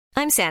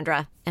I'm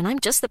Sandra, and I'm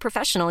just the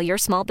professional your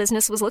small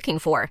business was looking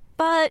for.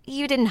 But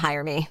you didn't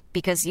hire me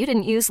because you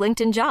didn't use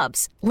LinkedIn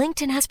Jobs.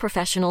 LinkedIn has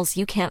professionals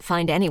you can't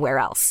find anywhere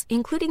else,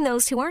 including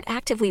those who aren't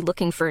actively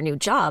looking for a new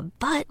job,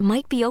 but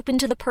might be open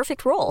to the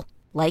perfect role,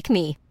 like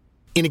me.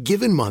 In a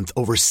given month,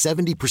 over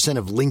 70%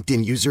 of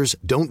LinkedIn users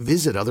don't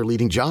visit other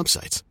leading job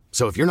sites.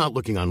 So if you're not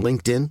looking on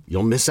LinkedIn,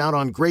 you'll miss out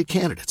on great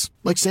candidates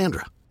like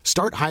Sandra.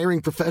 Start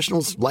hiring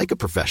professionals like a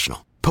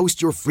professional.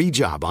 Post your free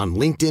job on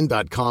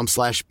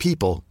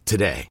linkedin.com/people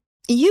today.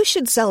 You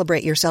should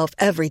celebrate yourself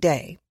every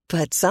day,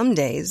 but some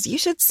days you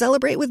should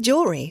celebrate with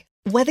jewelry.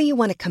 Whether you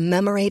want to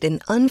commemorate an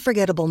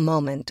unforgettable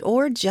moment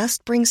or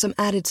just bring some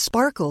added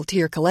sparkle to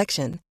your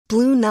collection,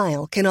 Blue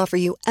Nile can offer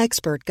you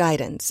expert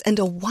guidance and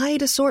a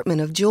wide assortment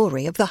of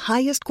jewelry of the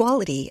highest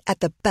quality at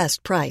the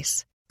best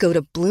price. Go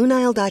to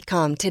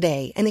BlueNile.com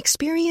today and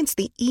experience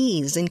the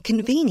ease and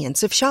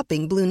convenience of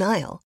shopping Blue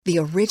Nile, the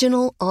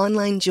original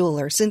online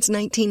jeweler since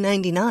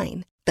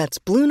 1999. That's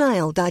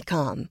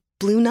BlueNile.com.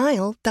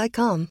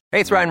 BlueNile.com.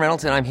 Hey, it's Ryan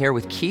Reynolds, and I'm here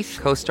with Keith,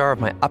 co-star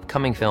of my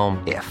upcoming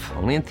film, If,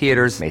 only in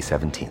theaters May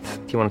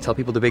 17th. Do you want to tell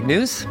people the big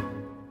news?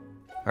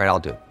 All right, I'll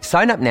do it.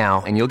 Sign up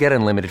now and you'll get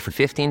unlimited for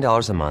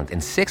 $15 a month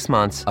and 6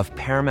 months of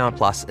Paramount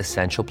Plus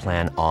Essential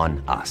Plan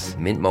on us.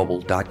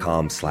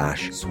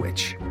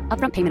 MintMobile.com/switch.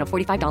 Upfront payment of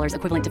 $45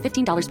 equivalent to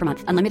 $15 per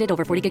month. Unlimited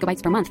over 40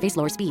 gigabytes per month. Face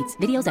lower speeds.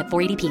 Videos at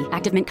 480p.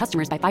 Active Mint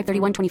customers by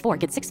 531.24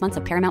 get 6 months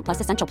of Paramount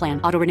Plus Essential Plan.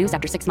 Auto renews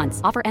after 6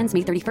 months. Offer ends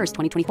May 31st,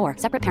 2024.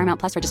 Separate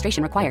Paramount Plus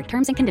registration required.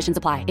 Terms and conditions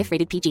apply if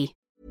rated PG.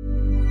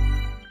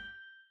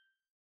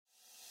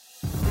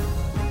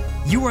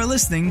 You are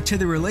listening to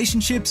the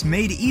Relationships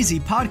Made Easy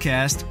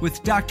podcast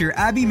with Dr.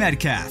 Abby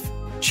Medcalf.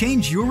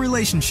 Change your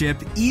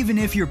relationship even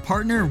if your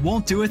partner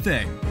won't do a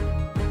thing.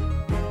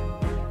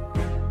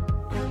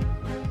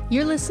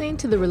 You're listening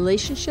to the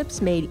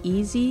Relationships Made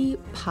Easy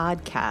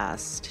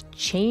podcast.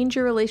 Change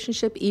your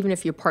relationship even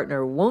if your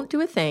partner won't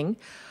do a thing.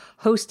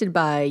 Hosted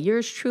by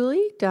yours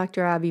truly,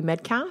 Dr. Abby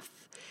Medcalf.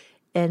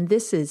 And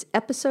this is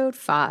episode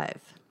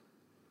 5.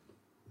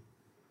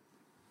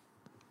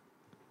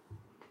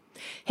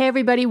 Hey,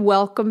 everybody.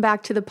 Welcome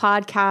back to the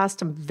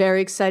podcast. I'm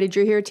very excited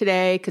you're here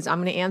today because I'm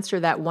going to answer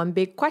that one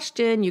big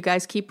question you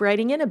guys keep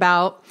writing in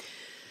about.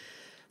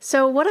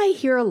 So what I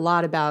hear a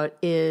lot about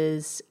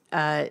is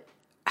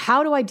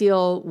how do I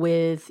deal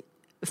with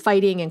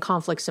fighting and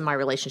conflicts in my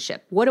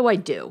relationship? What do I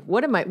do?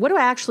 What do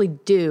I actually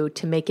do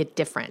to make it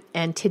different?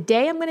 And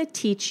today I'm going to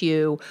teach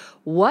you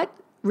what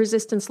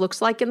resistance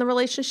looks like in the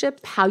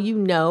relationship, how you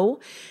know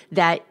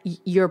that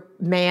your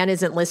man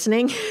isn't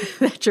listening,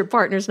 that your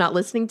partner's not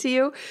listening to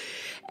you,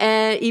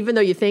 and even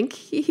though you think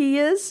he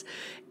is,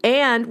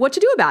 and what to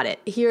do about it.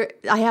 Here,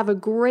 I have a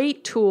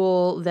great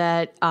tool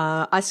that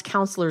us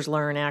counselors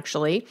learn,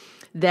 actually,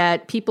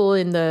 that people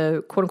in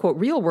the quote-unquote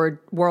real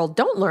world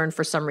don't learn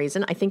for some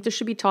reason. I think this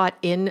should be taught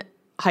in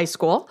high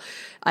school.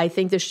 I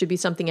think this should be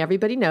something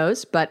everybody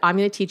knows, but I'm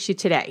going to teach you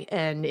today.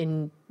 And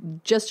in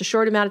just a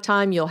short amount of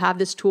time, you'll have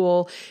this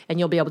tool and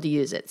you'll be able to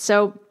use it.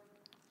 So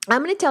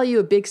I'm going to tell you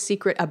a big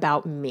secret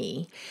about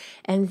me,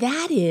 and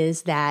that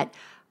is that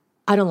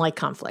I don't like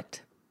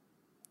conflict.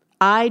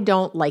 I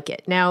don't like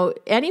it. Now,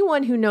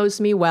 anyone who knows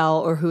me well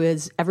or who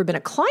has ever been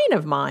a client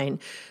of mine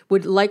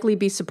would likely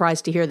be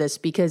surprised to hear this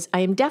because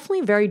I am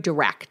definitely very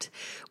direct.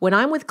 When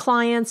I'm with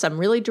clients, I'm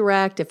really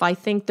direct. If I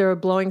think they're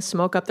blowing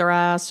smoke up their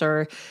ass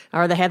or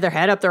they have their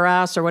head up their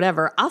ass or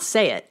whatever, I'll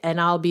say it and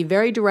I'll be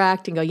very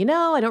direct and go,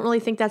 I don't really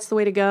think that's the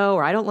way to go,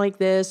 or I don't like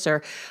this,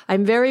 or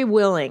I'm very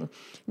willing.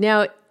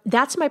 Now,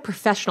 that's my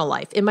professional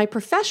life. In my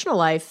professional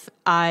life,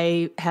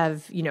 I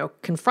have,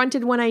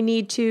 confronted when I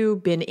need to,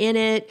 been in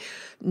it,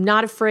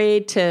 not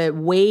afraid to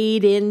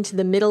wade into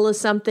the middle of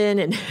something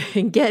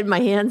and get my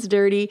hands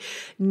dirty.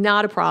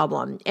 Not a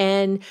problem.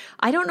 And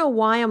I don't know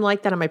why I'm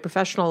like that in my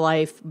professional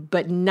life,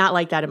 but not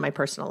like that in my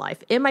personal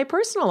life. In my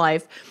personal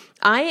life,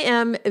 I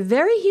am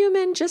very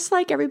human, just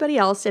like everybody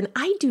else, and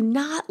I do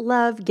not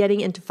love getting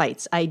into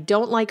fights. I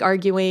don't like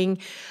arguing.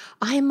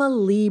 I'm a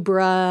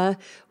Libra.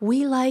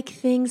 We like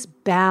things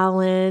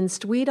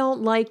balanced. We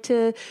don't like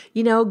to,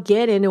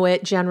 get into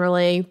it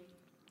generally.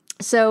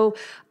 So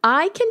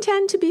I can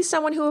tend to be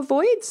someone who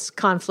avoids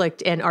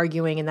conflict and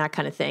arguing and that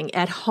kind of thing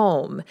at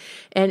home.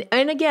 And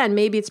again,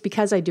 maybe it's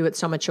because I do it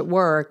so much at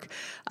work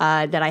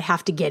that I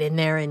have to get in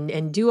there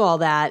and do all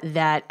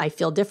that I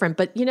feel different.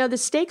 But, the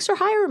stakes are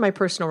higher in my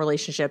personal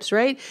relationships,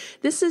 right?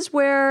 This is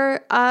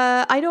where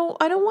I don't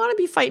want to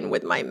be fighting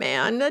with my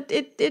man.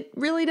 It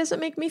really doesn't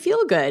make me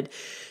feel good.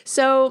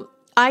 So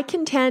I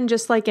can tend,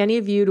 just like any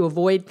of you, to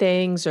avoid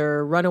things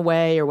or run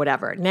away or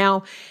whatever.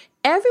 Now,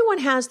 everyone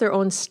has their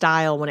own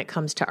style when it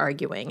comes to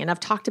arguing. And I've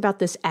talked about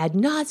this ad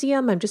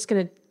nauseum. I'm just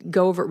going to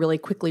go over it really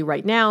quickly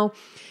right now,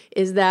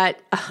 is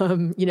that,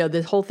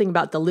 the whole thing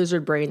about the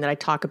lizard brain that I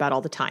talk about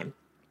all the time,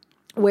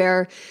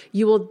 where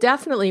you will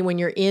definitely, when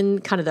you're in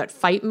kind of that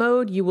fight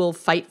mode, you will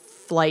fight,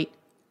 flight,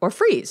 or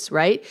freeze,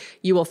 right?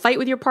 You will fight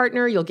with your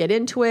partner. You'll get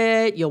into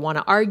it. You'll want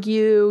to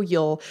argue.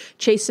 You'll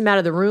chase him out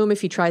of the room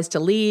if he tries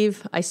to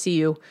leave. I see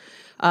you.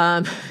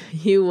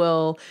 You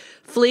will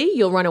flee.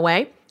 You'll run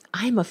away.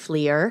 I'm a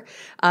fleer.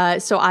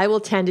 So I will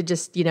tend to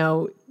just,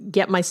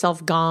 get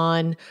myself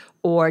gone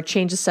or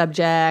change the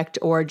subject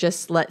or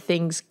just let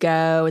things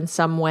go in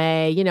some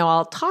way.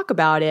 I'll talk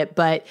about it,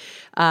 but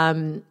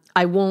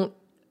I won't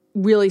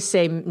really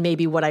say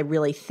maybe what I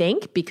really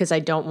think because I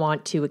don't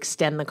want to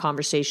extend the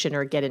conversation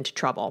or get into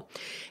trouble.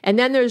 And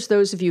then there's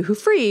those of you who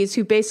freeze,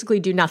 who basically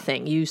do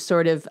nothing. You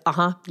sort of,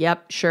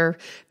 yep, sure,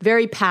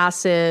 very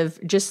passive,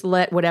 just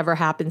let whatever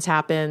happens,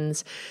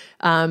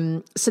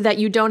 so that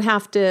you don't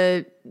have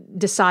to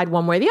decide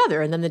one way or the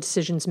other, and then the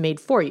decision's made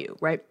for you,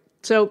 right?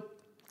 So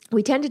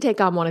we tend to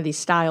take on one of these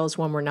styles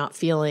when we're not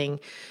feeling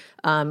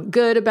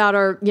good about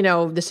our,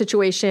 the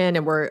situation,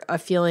 and we're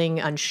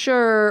feeling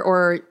unsure,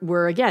 or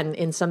we're, again,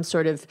 in some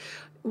sort of,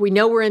 we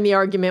know we're in the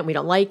argument, we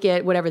don't like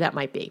it, whatever that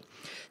might be.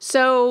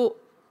 So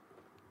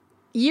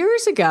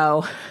years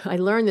ago, I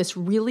learned this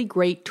really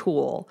great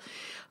tool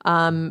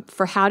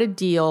for how to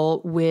deal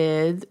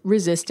with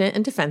resistant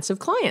and defensive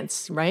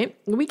clients, right?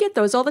 We get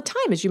those all the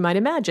time, as you might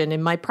imagine.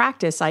 In my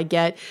practice, I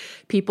get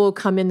people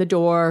come in the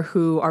door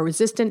who are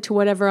resistant to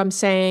whatever I'm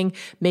saying.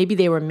 Maybe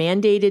they were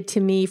mandated to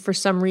me for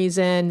some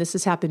reason. This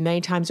has happened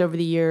many times over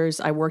the years.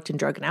 I worked in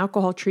drug and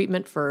alcohol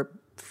treatment for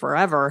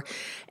forever.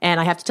 And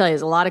I have to tell you,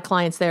 there's a lot of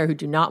clients there who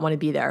do not want to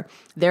be there.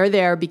 They're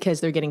there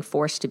because they're getting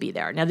forced to be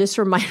there. Now, this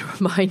might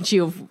remind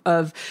you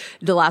of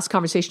the last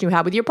conversation you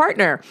had with your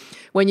partner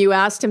when you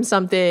asked him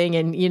something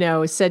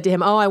and, said to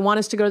him, I want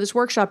us to go to this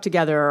workshop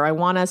together, or I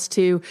want us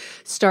to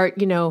start,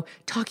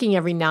 talking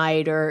every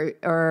night,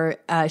 or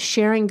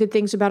sharing good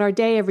things about our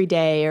day every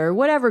day, or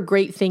whatever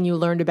great thing you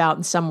learned about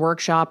in some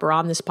workshop or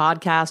on this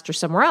podcast or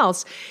somewhere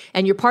else.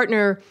 And your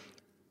partner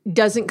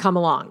doesn't come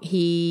along.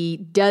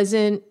 He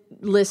doesn't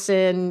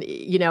listen.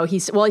 He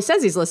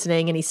says he's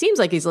listening and he seems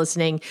like he's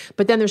listening,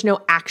 but then there's no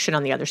action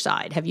on the other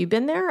side. Have you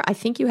been there? I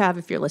think you have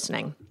if you're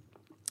listening.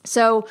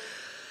 So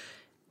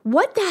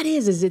what that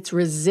is it's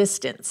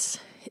resistance.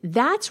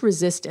 That's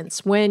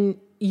resistance. When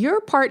your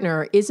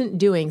partner isn't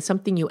doing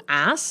something you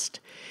asked,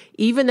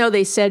 even though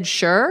they said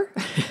sure,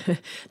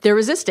 they're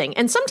resisting.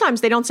 And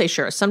sometimes they don't say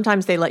sure.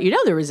 Sometimes they let you know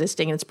they're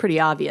resisting, and it's pretty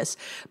obvious.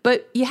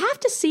 But you have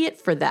to see it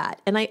for that.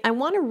 And I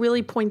want to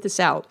really point this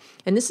out.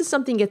 And this is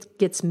something that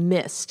gets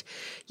missed.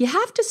 You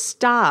have to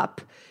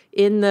stop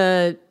in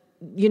the,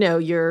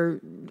 your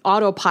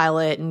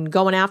autopilot and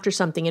going after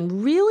something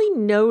and really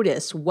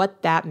notice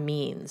what that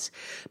means.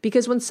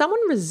 Because when someone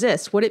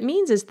resists, what it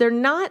means is they're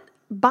not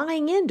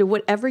buying into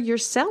whatever you're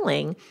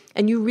selling,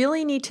 and you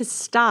really need to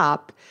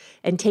stop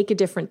and take a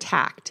different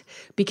tact,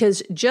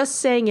 because just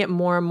saying it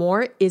more and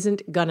more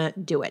isn't gonna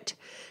do it.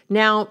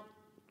 Now,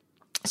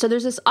 so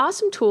there's this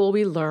awesome tool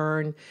we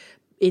learn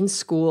in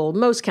school.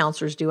 Most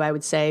counselors do, I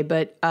would say,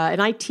 but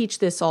and I teach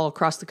this all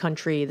across the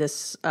country.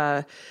 This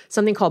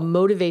something called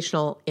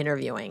motivational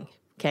interviewing.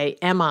 Okay,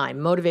 MI,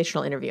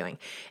 motivational interviewing.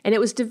 And it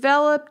was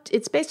developed,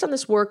 it's based on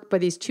this work by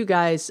these two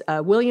guys,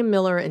 William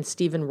Miller and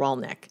Stephen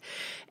Rollnick.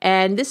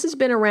 And this has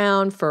been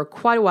around for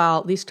quite a while,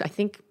 at least I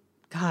think,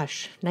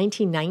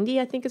 1990,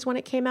 I think is when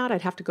it came out.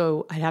 I'd have to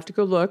go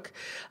look.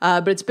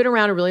 But it's been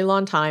around a really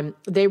long time.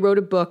 They wrote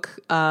a book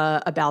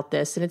about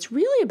this, and it's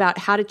really about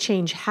how to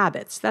change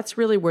habits. That's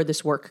really where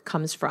this work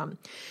comes from.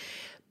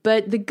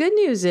 But the good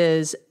news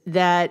is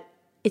that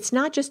it's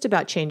not just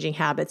about changing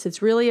habits. It's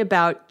really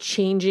about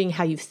changing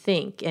how you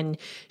think and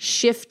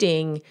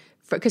shifting.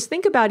 Because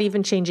think about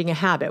even changing a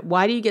habit.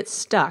 Why do you get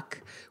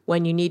stuck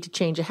when you need to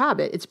change a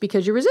habit? It's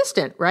because you're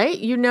resistant, right?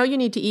 You know you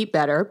need to eat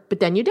better, but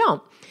then you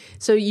don't.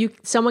 So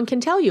someone can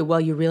tell you,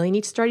 well, you really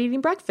need to start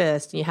eating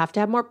breakfast, and you have to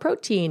have more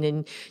protein,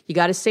 and you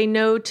got to say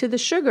no to the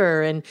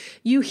sugar. And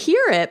you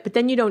hear it, but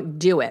then you don't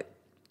do it.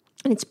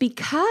 And it's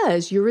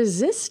because you're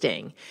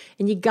resisting.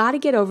 And you got to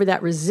get over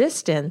that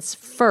resistance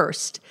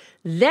first.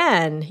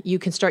 Then you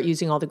can start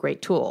using all the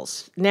great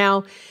tools.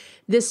 Now,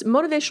 this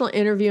motivational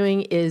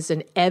interviewing is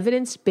an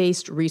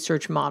evidence-based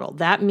research model.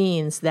 That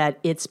means that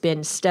it's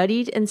been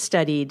studied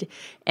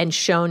and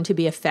shown to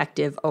be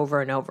effective over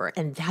and over.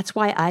 And that's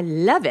why I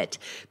love it,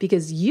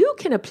 because you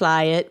can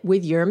apply it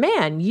with your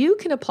man. You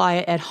can apply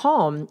it at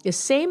home, the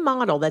same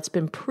model that's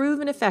been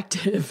proven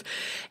effective.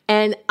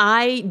 And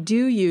I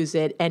do use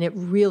it, and it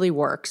really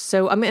works.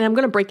 So I'm going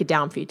to break it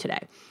down for you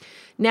today.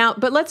 Now,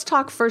 but let's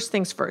talk first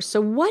things first.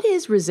 So what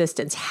is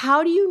resistance?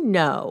 How do you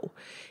know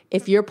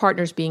if your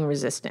partner's being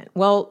resistant?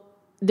 Well,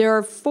 there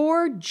are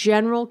 4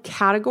 general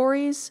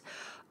categories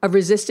of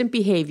resistant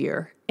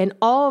behavior, and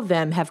all of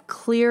them have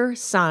clear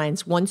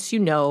signs once you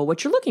know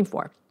what you're looking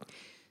for.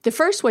 The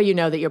first way you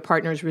know that your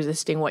partner is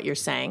resisting what you're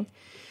saying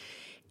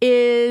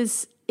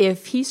is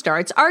if he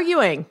starts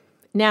arguing.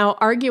 Now,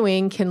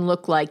 arguing can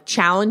look like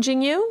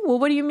challenging you. Well,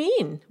 what do you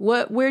mean?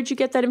 Where'd you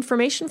get that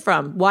information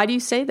from? Why do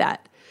you say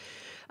that?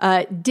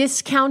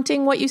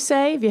 Discounting what you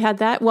say. Have you had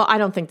that? Well, I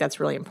don't think that's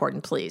really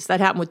important, please. That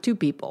happened with 2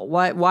 people.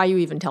 Why are you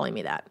even telling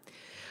me that?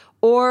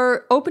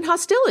 Or open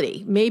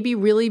hostility, maybe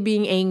really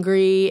being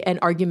angry and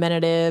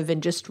argumentative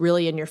and just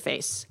really in your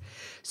face.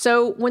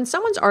 So when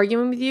someone's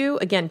arguing with you,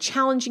 again,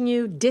 challenging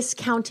you,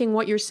 discounting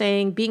what you're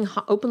saying, being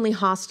openly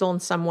hostile in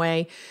some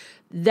way,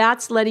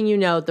 that's letting you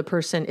know the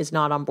person is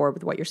not on board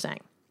with what you're saying.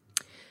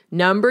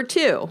 Number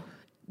 2,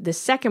 the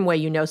second way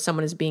you know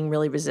someone is being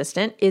really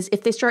resistant is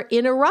if they start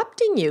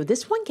interrupting you.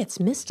 This one gets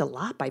missed a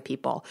lot by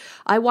people.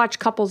 I watch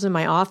couples in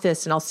my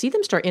office and I'll see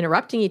them start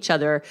interrupting each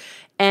other,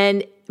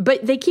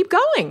 but they keep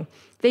going.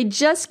 They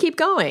just keep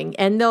going,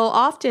 and they'll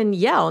often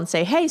yell and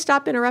say, hey,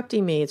 stop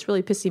interrupting me. It's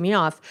really pissing me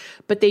off.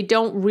 But they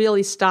don't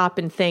really stop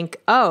and think,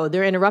 oh,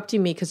 they're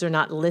interrupting me because they're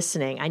not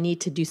listening. I need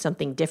to do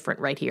something different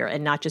right here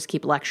and not just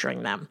keep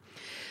lecturing them.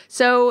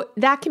 So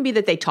that can be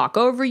that they talk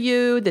over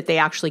you, that they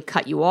actually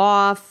cut you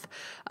off.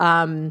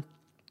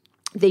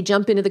 They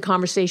jump into the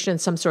conversation in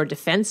some sort of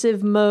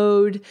defensive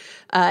mode.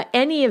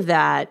 Any of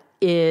that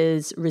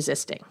is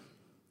resisting.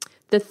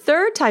 The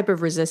third type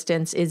of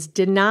resistance is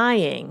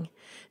denying.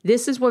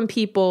 This is when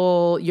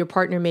your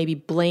partner maybe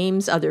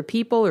blames other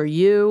people or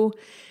you,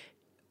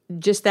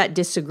 just that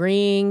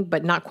disagreeing,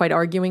 but not quite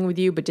arguing with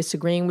you, but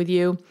disagreeing with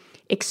you.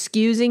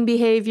 Excusing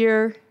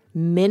behavior,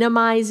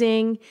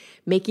 minimizing,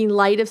 making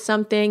light of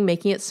something,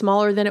 making it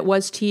smaller than it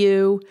was to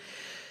you.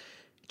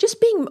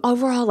 Just being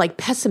overall like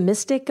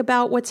pessimistic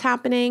about what's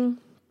happening.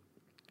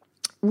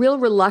 Real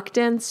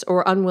reluctance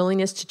or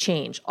unwillingness to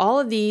change. All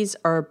of these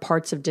are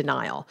parts of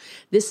denial.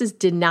 This is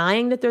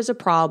denying that there's a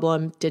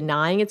problem,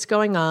 denying it's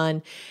going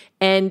on,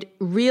 and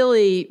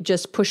really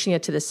just pushing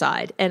it to the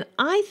side. And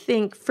I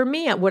think for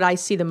me, what I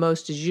see the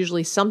most is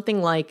usually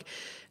something like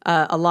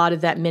a lot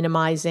of that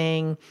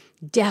minimizing,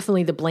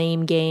 definitely the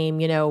blame game,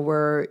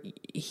 where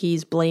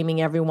he's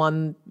blaming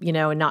everyone,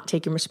 and not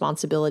taking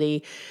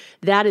responsibility.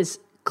 That is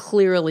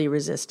clearly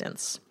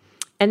resistance.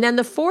 And then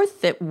the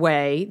fourth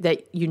way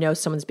that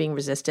someone's being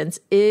resistant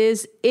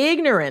is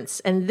ignorance.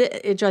 And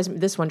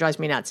this one drives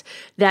me nuts.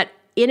 That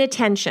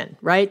inattention,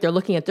 right? They're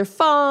looking at their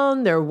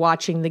phone, they're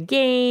watching the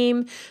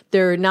game,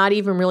 they're not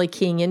even really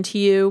keying into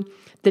you.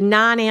 The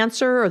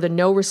non-answer or the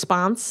no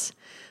response,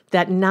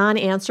 that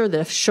non-answer,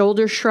 the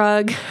shoulder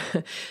shrug,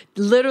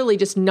 literally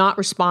just not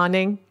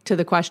responding to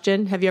the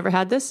question. Have you ever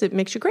had this? It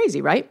makes you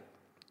crazy, right?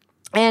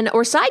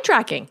 Or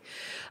sidetracking.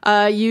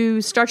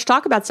 You start to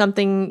talk about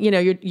something,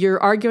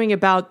 you're arguing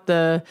about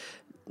the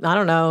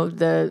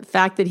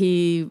fact that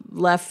he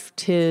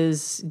left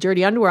his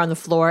dirty underwear on the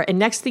floor. And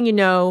next thing you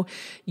know,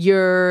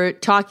 you're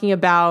talking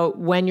about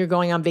when you're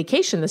going on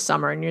vacation this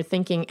summer and you're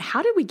thinking,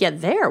 how did we get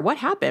there? What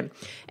happened?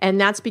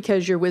 And that's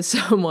because you're with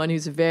someone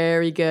who's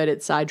very good at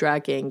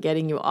sidetracking,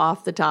 getting you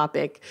off the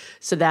topic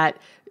so that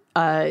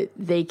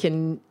they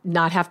can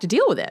not have to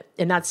deal with it.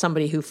 And that's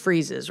somebody who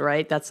freezes,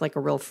 right? That's like a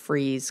real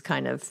freeze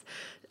kind of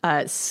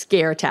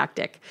scare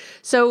tactic.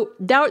 So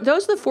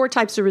those are the 4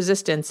 types of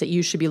resistance that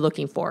you should be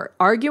looking for: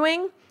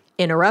 arguing,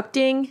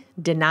 interrupting,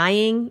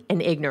 denying, and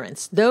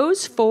ignorance.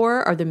 Those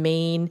 4 are the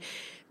main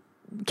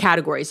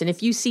categories. And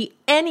if you see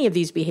any of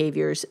these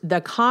behaviors,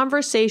 the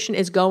conversation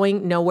is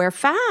going nowhere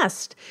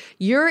fast.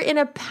 You're in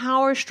a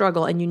power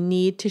struggle and you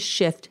need to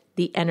shift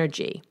the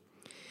energy.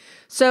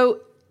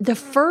 So the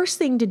first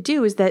thing to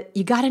do is that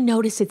you got to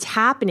notice it's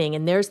happening.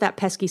 And there's that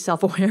pesky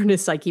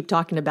self-awareness I keep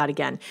talking about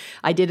again.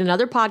 I did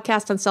another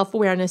podcast on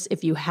self-awareness.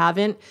 If you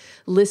haven't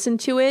listened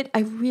to it,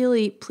 I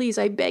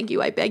beg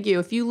you,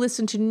 if you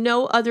listen to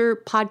no other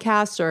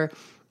podcasts or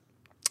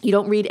you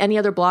don't read any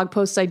other blog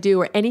posts I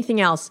do or anything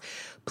else,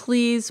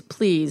 please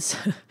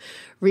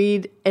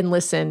read and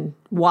listen,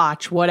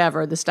 watch,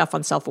 whatever, the stuff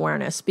on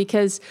self-awareness.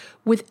 Because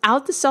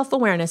without the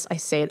self-awareness, I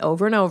say it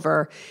over and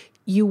over,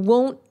 you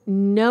won't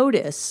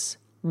notice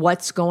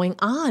what's going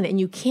on, and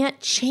you can't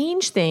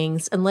change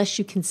things unless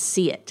you can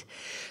see it.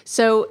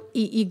 So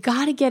you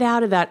got to get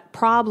out of that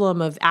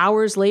problem of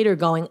hours later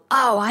going,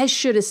 oh, I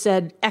should have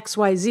said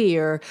XYZ,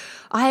 or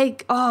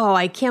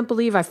I can't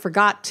believe I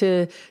forgot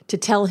to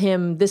tell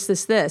him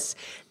this.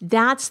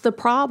 That's the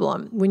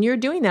problem. When you're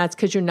doing that, it's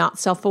because you're not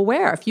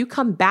self-aware. If you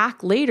come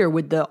back later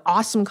with the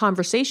awesome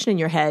conversation in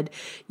your head,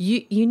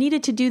 you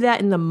needed to do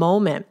that in the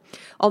moment.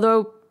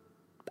 Although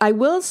I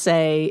will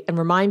say and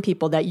remind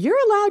people that you're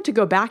allowed to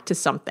go back to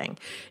something.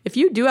 If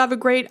you do have a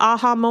great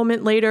aha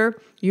moment later,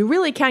 you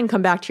really can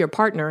come back to your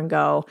partner and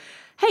go,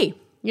 hey,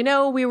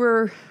 we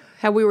were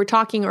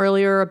talking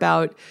earlier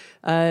about,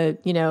 that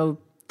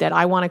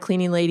I want a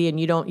cleaning lady and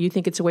you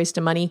think it's a waste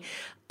of money.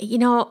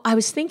 I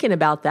was thinking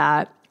about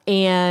that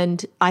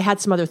and I had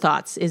some other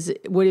thoughts.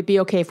 Would it be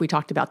okay if we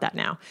talked about that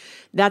now?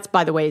 That's,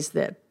 by the way, is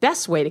the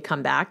best way to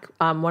come back.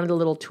 One of the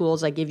little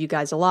tools I give you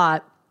guys a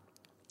lot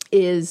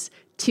is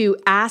to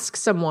ask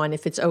someone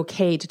if it's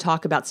okay to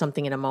talk about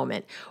something in a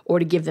moment or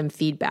to give them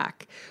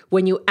feedback.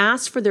 When you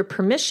ask for their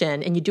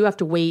permission, and you do have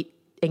to wait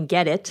and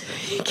get it,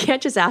 you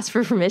can't just ask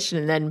for permission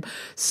and then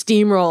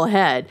steamroll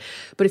ahead.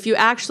 But if you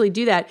actually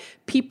do that,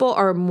 people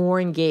are more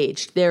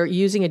engaged. They're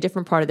using a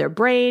different part of their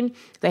brain.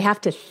 They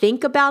have to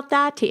think about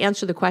that to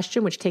answer the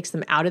question, which takes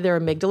them out of their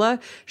amygdala,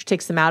 which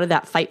takes them out of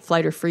that fight,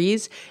 flight, or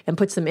freeze, and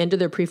puts them into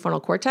their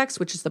prefrontal cortex,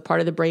 which is the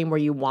part of the brain where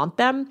you want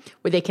them,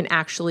 where they can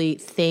actually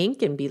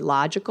think and be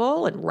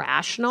logical and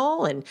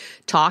rational and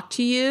talk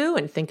to you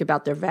and think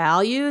about their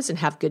values and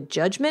have good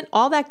judgment.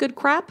 All that good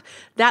crap,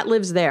 that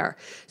lives there.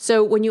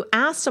 So when you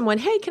ask ask someone,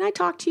 hey, can I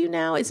talk to you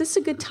now? Is this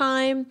a good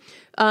time?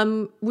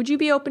 Would you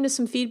be open to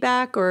some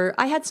feedback? Or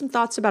I had some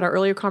thoughts about our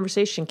earlier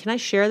conversation. Can I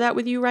share that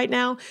with you right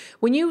now?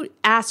 When you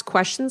ask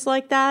questions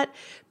like that,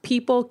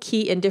 people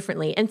key in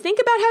differently. And think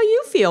about how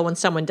you feel when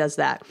someone does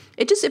that.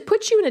 It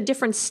puts you in a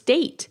different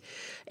state.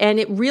 And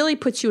it really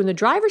puts you in the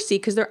driver's seat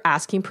because they're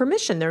asking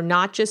permission. They're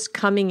not just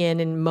coming in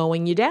and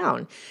mowing you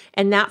down.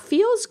 And that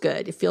feels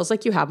good. It feels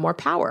like you have more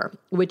power,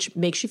 which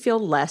makes you feel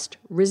less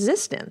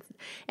resistant.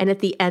 And at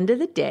the end of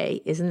the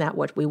day, isn't that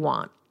what we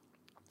want?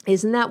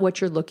 Isn't that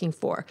what you're looking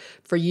for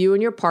you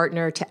and your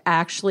partner to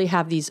actually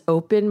have these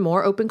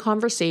more open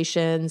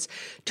conversations,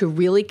 to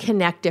really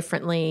connect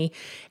differently?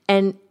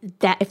 And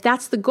that if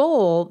that's the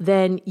goal,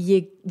 then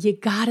you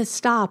got to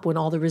stop when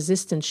all the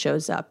resistance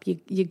shows up.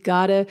 You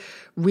got to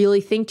really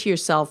think to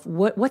yourself,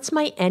 what's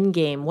my end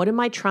game? What am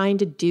I trying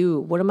to do?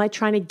 What am I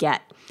trying to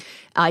get?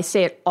 I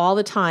say it all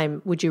the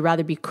time. Would you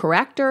rather be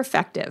correct or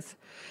effective?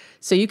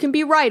 So you can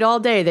be right all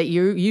day that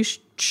you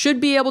should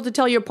be able to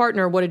tell your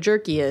partner what a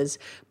jerky is.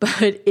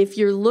 But if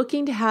you're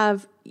looking to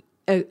have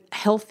a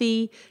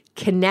healthy,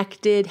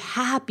 connected,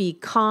 happy,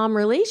 calm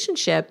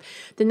relationship,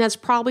 then that's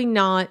probably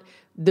not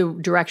the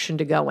direction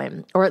to go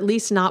in, or at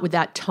least not with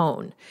that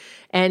tone.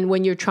 And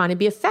when you're trying to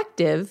be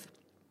effective,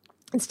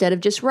 instead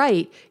of just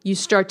right, you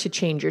start to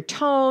change your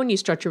tone. You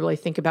start to really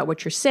think about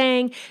what you're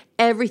saying.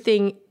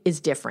 Everything is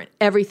different.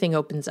 Everything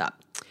opens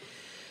up.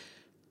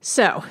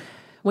 So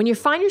when you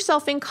find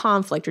yourself in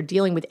conflict or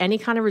dealing with any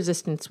kind of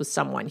resistance with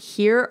someone,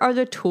 here are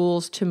the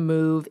tools to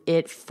move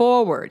it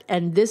forward.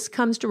 And this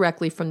comes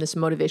directly from this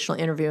motivational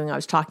interviewing I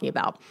was talking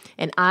about.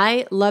 And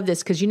I love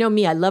this because you know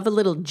me, I love a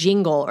little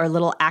jingle or a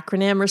little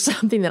acronym or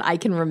something that I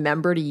can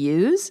remember to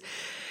use.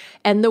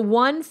 And the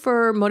one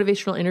for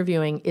motivational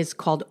interviewing is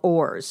called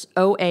OARS,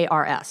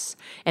 O-A-R-S.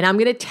 And I'm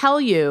going to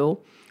tell you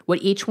what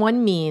each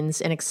one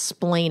means and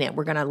explain it.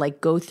 We're going to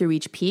go through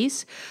each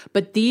piece,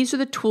 but these are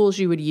the tools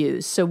you would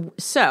use.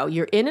 So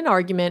you're in an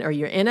argument or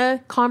you're in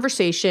a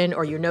conversation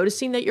or you're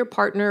noticing that your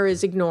partner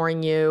is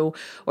ignoring you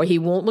or he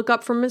won't look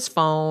up from his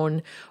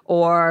phone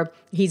or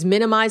he's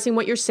minimizing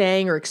what you're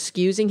saying or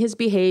excusing his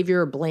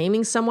behavior or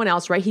blaming someone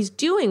else, right? He's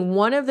doing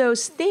one of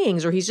those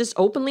things or he's just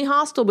openly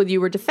hostile with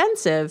you or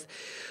defensive.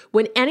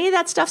 When any of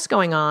that stuff's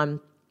going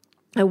on,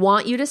 I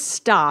want you to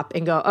stop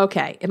and go,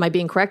 okay, am I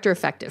being correct or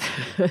effective?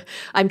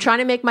 I'm trying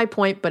to make my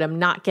point, but I'm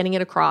not getting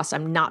it across.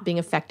 I'm not being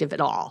effective at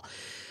all.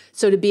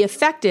 So to be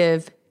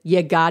effective,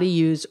 you got to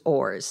use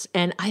OARS.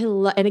 And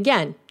and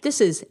again, this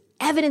is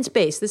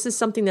evidence-based. This is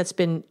something that's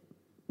been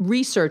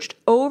researched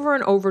over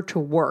and over to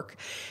work.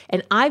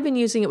 And I've been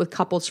using it with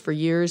couples for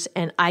years,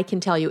 and I can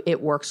tell you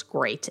it works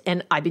great.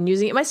 And I've been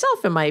using it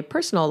myself in my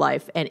personal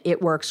life, and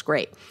it works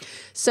great.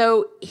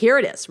 So here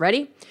it is.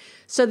 Ready?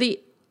 So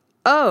the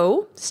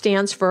O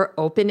stands for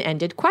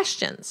open-ended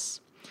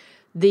questions.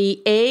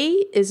 The A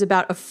is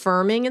about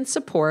affirming and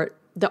support.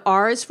 The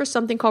R is for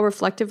something called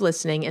reflective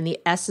listening, and the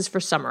S is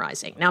for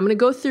summarizing. Now, I'm going to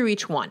go through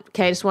each one,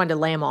 okay? I just wanted to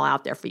lay them all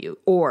out there for you.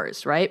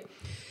 OARS, right?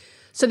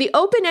 So the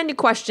open-ended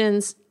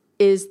questions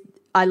is,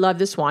 I love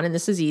this one, and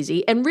this is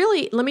easy. And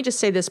really, let me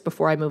just say this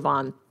before I move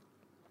on.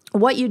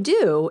 What you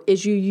do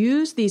is you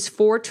use these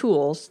four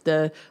tools,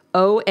 the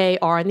O, A,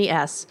 R, and the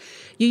S.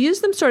 You use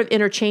them sort of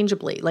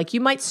interchangeably. Like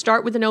you might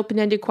start with an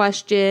open-ended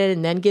question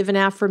and then give an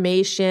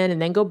affirmation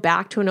and then go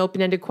back to an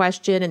open-ended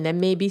question and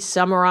then maybe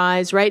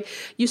summarize, right?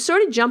 You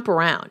sort of jump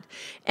around.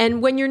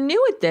 And when you're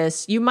new at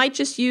this, you might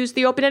just use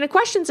the open-ended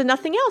questions and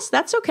nothing else.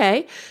 That's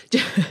okay.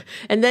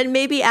 And then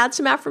maybe add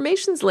some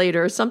affirmations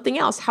later or something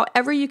else,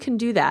 however you can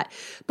do that.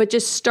 But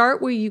just start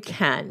where you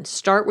can.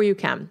 Start where you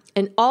can.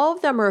 And all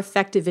of them are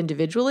effective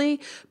individually,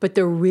 but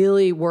they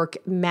really work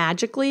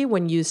magically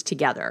when used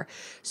together.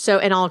 So,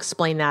 and I'll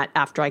explain that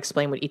after I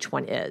explain what each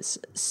one is.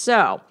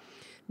 So,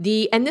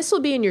 and this will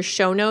be in your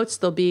show notes.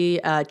 There'll be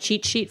a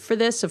cheat sheet for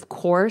this, of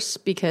course,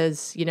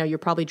 because, you're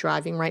probably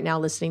driving right now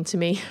listening to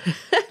me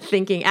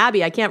thinking,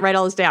 Abby, I can't write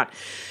all this down.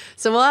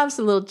 So we'll have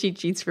some little cheat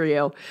sheets for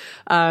you.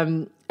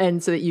 And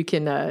so that you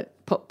can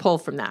pull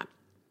from that.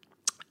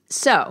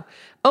 So,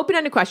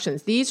 open-ended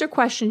questions. These are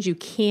questions you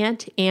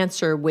can't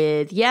answer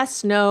with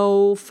yes,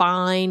 no,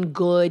 fine,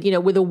 good,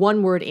 with a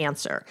one-word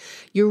answer.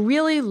 You're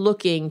really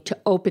looking to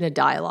open a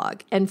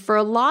dialogue. And for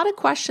a lot of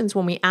questions,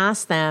 when we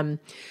ask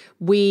them,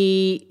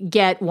 we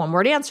get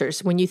one-word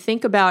answers. When you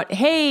think about,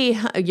 hey,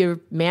 your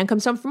man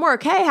comes home from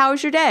work. Hey, how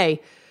was your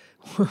day?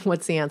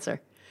 What's the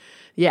answer?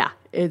 Yeah,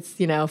 it's,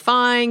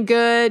 fine,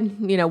 good.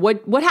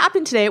 What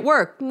happened today at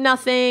work?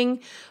 Nothing.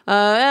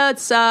 It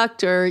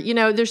sucked. Or,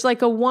 there's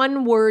like a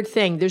one word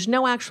thing. There's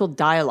no actual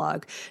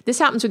dialogue. This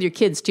happens with your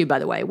kids too, by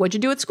the way. What'd you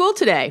do at school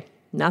today?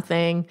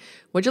 Nothing.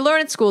 What'd you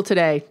learn at school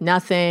today?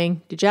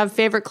 Nothing. Did you have a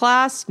favorite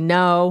class?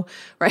 No.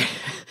 Right.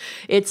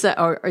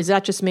 Or is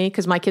that just me?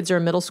 Because my kids are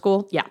in middle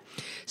school. Yeah.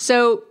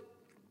 So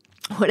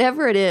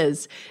whatever it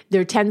is,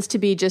 there tends to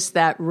be just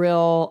that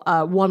real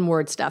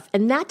one-word stuff.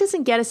 And that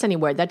doesn't get us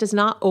anywhere. That does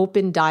not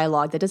open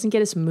dialogue. That doesn't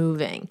get us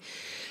moving.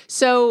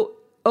 So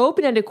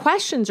open-ended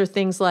questions are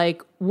things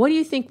like, what do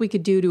you think we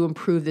could do to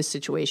improve this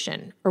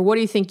situation? Or what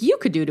do you think you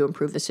could do to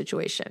improve the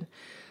situation?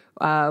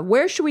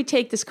 Where should we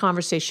take this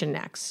conversation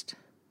next?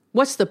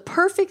 What's the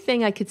perfect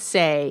thing I could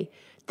say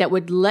that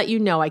would let you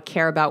know I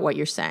care about what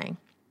you're saying?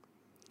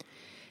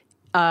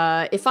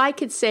 If I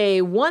could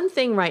say one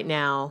thing right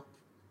now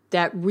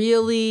that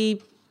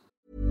really...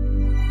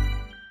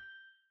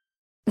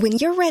 When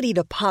you're ready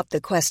to pop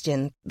the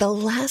question, the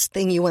last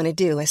thing you want to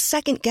do is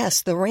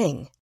second-guess the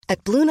ring.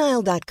 At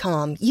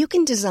BlueNile.com, you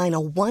can design a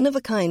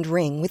one-of-a-kind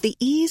ring with the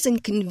ease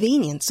and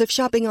convenience of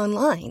shopping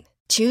online.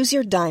 Choose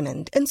your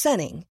diamond and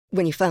setting.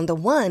 When you find the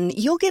one,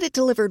 you'll get it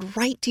delivered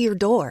right to your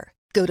door.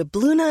 Go to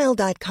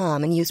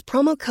BlueNile.com and use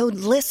promo code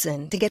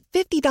LISTEN to get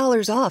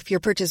 $50 off your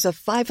purchase of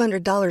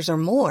 $500 or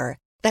more.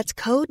 That's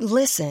code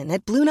LISTEN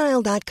at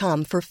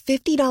BlueNile.com for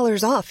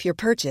 $50 off your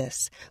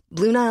purchase.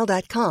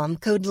 BlueNile.com,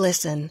 code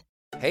LISTEN.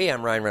 Hey,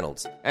 I'm Ryan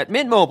Reynolds. At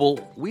Mint Mobile,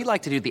 we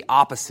like to do the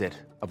opposite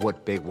of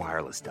what Big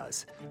Wireless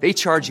does. They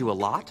charge you a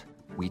lot,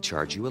 we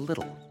charge you a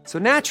little. So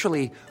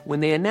naturally, when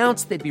they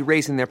announced they'd be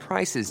raising their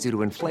prices due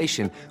to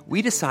inflation,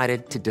 we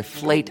decided to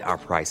deflate our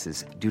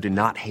prices due to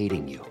not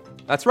hating you.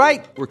 That's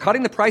right. We're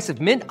cutting the price of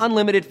Mint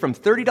Unlimited from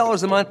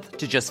 $30 a month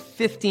to just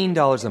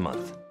 $15 a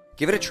month.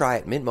 Give it a try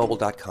at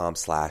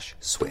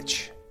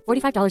mintmobile.com/switch.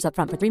 $45 up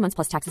front for 3 months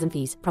plus taxes and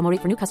fees. Promo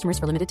rate for new customers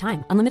for limited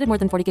time. Unlimited more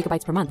than 40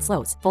 gigabytes per month.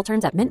 Slows full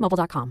terms at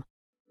mintmobile.com.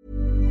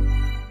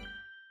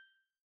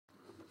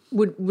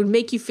 Would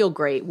make you feel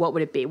great, what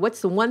would it be? What's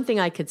the one thing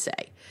I could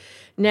say?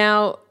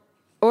 Now,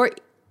 or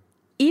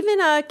even,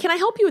 can I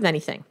help you with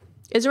anything?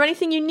 Is there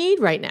anything you need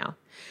right now?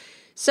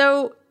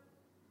 So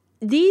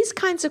these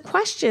kinds of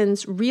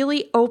questions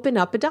really open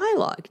up a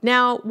dialogue.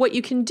 Now, what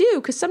you can do,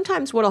 because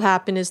sometimes what will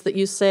happen is that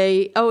you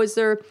say, oh, is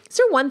there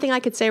one thing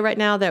I could say right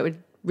now that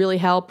would really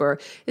help? Or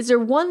is there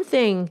one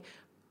thing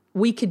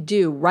we could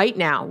do right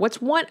now? What's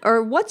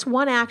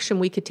one action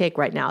we could take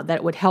right now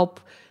that would help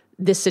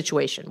this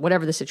situation,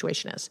 whatever the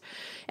situation is?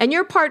 And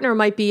your partner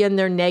might be in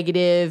their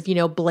negative,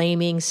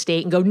 blaming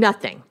state and go,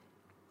 nothing.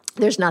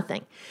 There's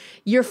nothing.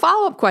 Your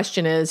follow-up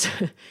question is,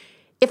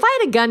 if I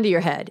had a gun to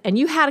your head and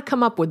you had to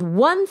come up with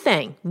one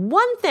thing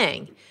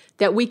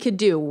that we could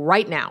do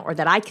right now, or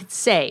that I could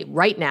say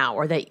right now,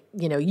 or that,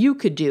 you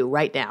could do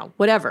right now,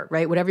 whatever,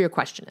 right? Whatever your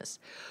question is,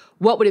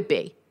 what would it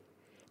be?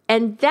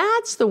 And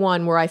that's the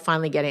one where I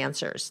finally get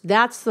answers.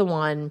 That's the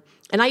one,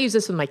 and I use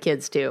this with my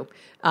kids too.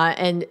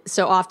 And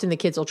so often the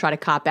kids will try to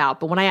cop out.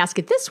 But when I ask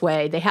it this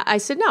way, I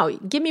said, no,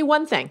 give me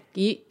one thing.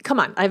 Come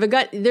on, I have a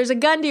gun. There's a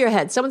gun to your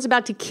head. Someone's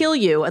about to kill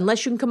you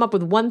unless you can come up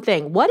with one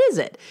thing. What is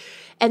it?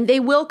 And they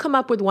will come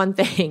up with one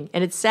thing.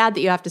 And it's sad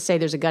that you have to say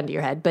there's a gun to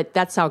your head, but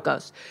that's how it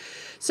goes.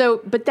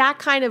 So, but that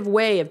kind of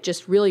way of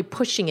just really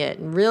pushing it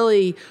and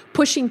really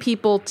pushing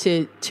people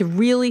to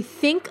really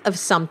think of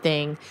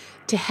something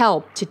to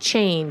help, to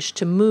change,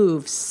 to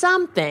move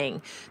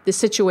something, the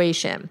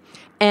situation,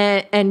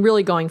 and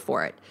really going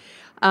for it.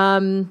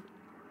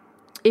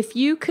 If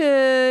you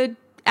could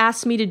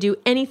ask me to do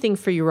anything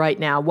for you right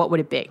now, what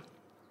would it be?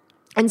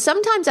 And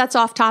sometimes that's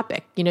off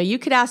topic. You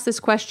could ask this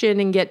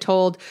question and get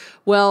told,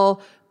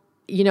 well,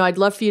 I'd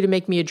love for you to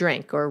make me a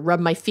drink or rub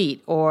my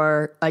feet,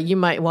 or you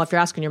might, well, if you're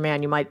asking your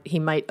man, he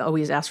might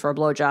always ask for a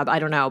blowjob. I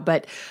don't know.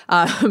 But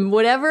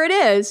whatever it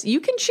is,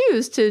 you can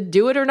choose to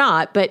do it or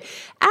not. But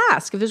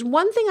ask, if there's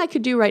one thing I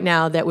could do right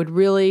now that would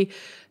really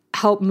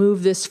help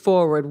move this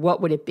forward,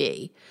 what would it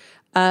be?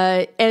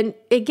 And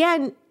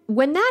again,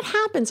 when that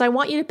happens, I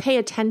want you to pay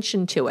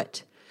attention to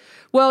it.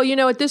 Well,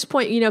 at this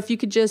point, if you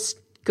could just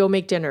go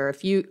make dinner,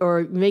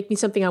 or make me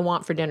something I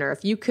want for dinner,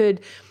 if you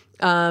could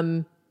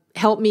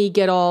help me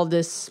get all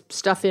this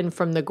stuff in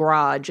from the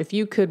garage, if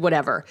you could,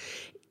 whatever.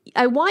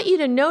 I want you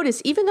to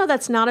notice, even though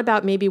that's not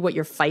about maybe what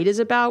your fight is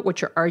about,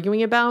 what you're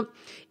arguing about,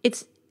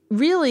 it's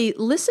really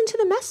listen to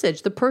the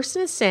message. The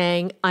person is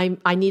saying,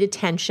 I need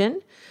attention,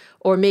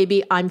 or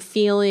maybe I'm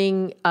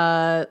feeling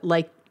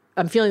like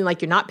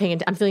you're not paying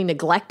attention. I'm feeling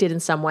neglected in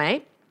some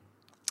way.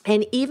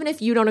 And even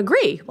if you don't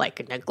agree,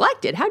 like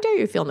neglected, how dare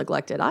you feel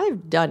neglected?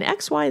 I've done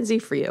X, Y, and Z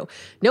for you.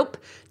 Nope,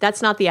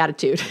 that's not the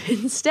attitude.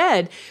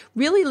 Instead,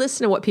 really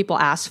listen to what people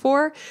ask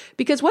for,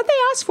 because what they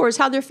ask for is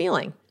how they're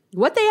feeling.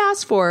 What they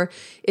ask for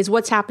is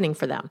what's happening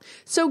for them.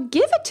 So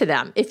give it to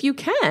them. If you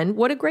can,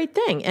 what a great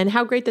thing, and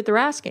how great that they're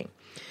asking.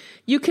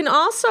 You can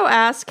also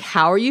ask,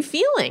 how are you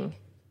feeling?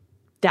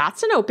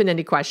 That's an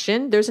open-ended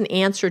question. There's an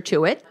answer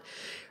to it.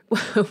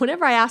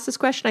 Whenever I ask this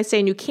question, I say,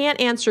 and you can't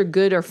answer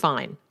good or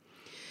fine.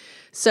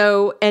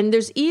 So, and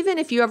there's even,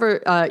 if you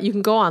ever, you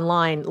can go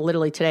online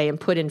literally today and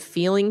put in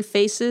feeling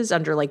faces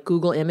under like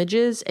Google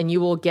Images, and you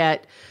will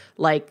get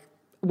like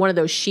one of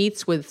those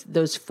sheets with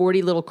those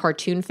 40 little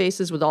cartoon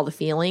faces with all the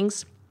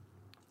feelings.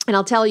 And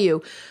I'll tell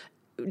you,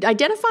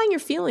 identifying your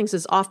feelings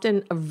is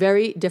often a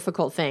very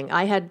difficult thing.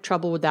 I had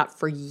trouble with that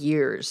for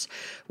years,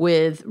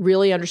 with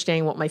really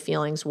understanding what my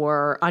feelings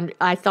were.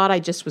 I thought I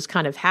just was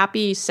kind of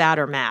happy, sad,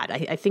 or mad.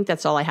 I think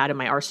that's all I had in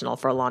my arsenal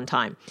for a long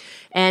time.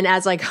 And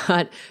as I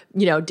got,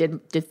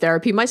 did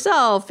therapy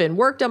myself and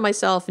worked on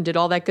myself and did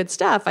all that good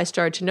stuff, I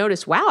started to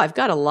notice, wow, I've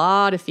got a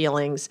lot of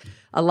feelings,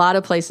 a lot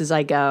of places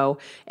I go,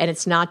 and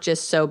it's not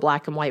just so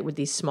black and white with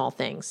these small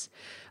things.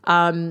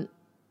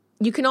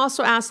 You can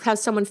also ask how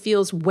someone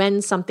feels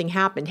when something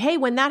happened. Hey,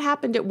 when that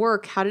happened at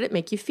work, how did it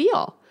make you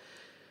feel?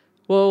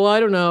 Well, I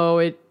don't know.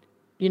 I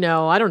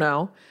don't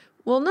know.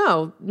 Well,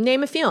 no,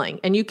 name a feeling.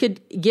 And you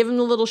could give them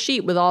the little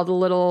sheet with all the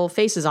little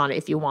faces on it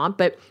if you want.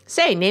 But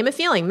say, name a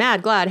feeling: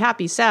 mad, glad,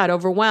 happy, sad,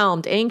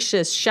 overwhelmed,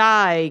 anxious,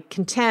 shy,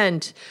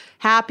 content,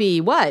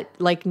 happy, what?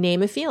 Like,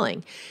 name a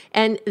feeling.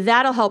 And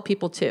that'll help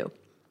people too.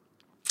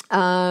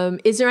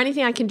 Is there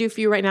anything I can do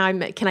for you right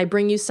now? Can I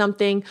bring you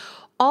something?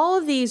 All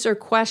of these are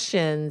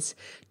questions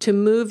to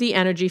move the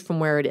energy from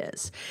where it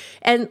is.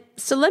 And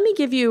so let me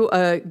give you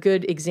a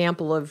good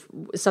example of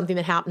something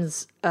that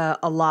happens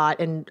a lot,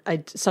 and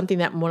something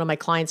that one of my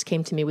clients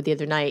came to me with the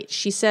other night.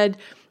 She said,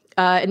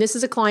 and this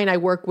is a client I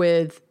work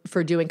with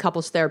for doing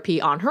couples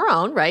therapy on her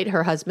own, right?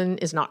 Her husband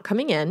is not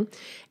coming in.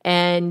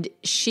 And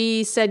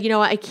she said,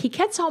 he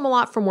gets home a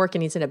lot from work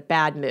and he's in a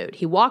bad mood.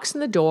 He walks in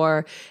the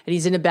door and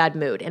he's in a bad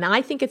mood. And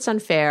I think it's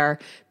unfair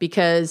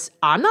because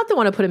I'm not the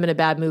one to put him in a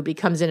bad mood, but he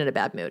comes in a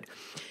bad mood.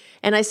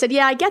 And I said,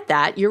 yeah, I get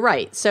that. You're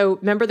right. So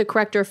remember the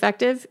correct or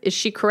effective? Is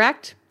she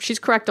correct? She's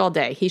correct all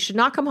day. He should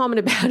not come home in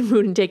a bad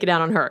mood and take it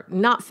out on her.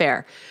 Not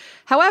fair.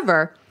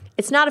 However,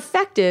 it's not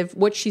effective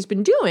what she's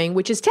been doing,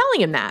 which is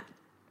telling him that.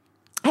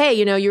 Hey,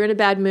 you're in a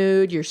bad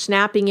mood. You're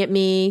snapping at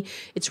me.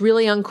 It's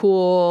really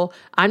uncool.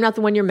 I'm not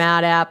the one you're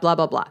mad at, blah,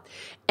 blah, blah.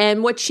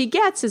 And what she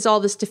gets is all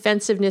this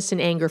defensiveness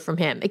and anger from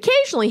him.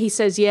 Occasionally he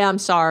says, yeah, I'm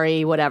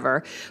sorry,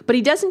 whatever. But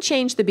he doesn't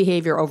change the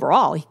behavior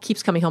overall. He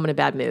keeps coming home in a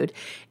bad mood.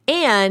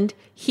 And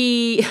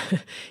he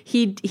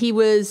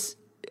was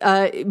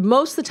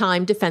most of the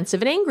time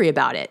defensive and angry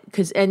about it.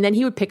 And then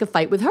he would pick a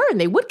fight with her and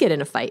they would get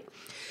in a fight.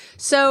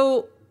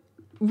 So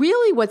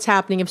really what's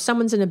happening if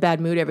someone's in a bad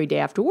mood every day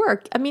after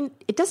work,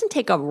 it doesn't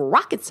take a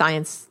rocket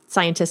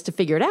scientist to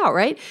figure it out,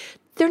 right?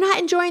 They're not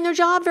enjoying their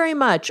job very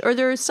much, or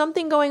there's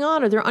something going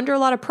on, or they're under a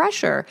lot of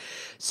pressure.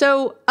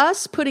 So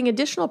us putting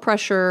additional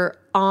pressure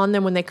on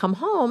them when they come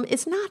home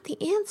is not the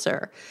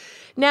answer.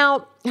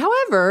 Now,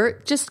 however,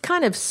 just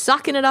kind of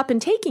sucking it up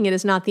and taking it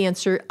is not the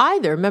answer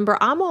either. Remember,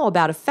 I'm all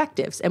about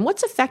effectives. And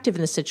what's effective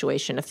in this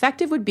situation?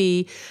 Effective would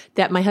be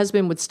that my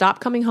husband would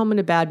stop coming home in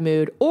a bad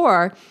mood,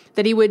 or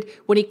that he would,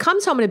 when he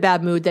comes home in a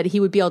bad mood, that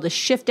he would be able to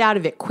shift out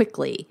of it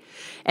quickly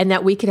and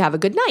that we could have a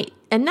good night.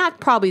 And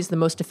that probably is the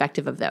most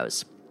effective of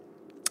those.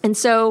 And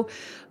so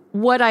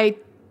what I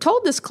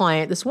told this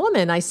client, this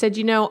woman, I said,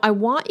 I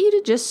want you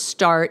to just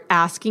start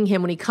asking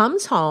him when he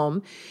comes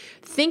home.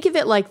 Think of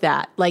it like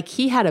that. Like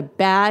he had a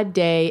bad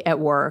day at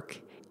work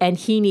and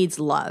he needs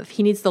love.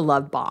 He needs the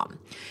love bomb.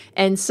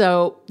 And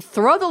so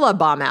throw the love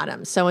bomb at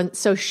him.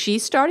 So she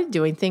started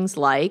doing things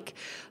like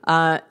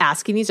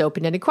asking these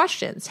open-ended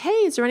questions. Hey,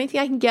 is there anything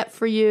I can get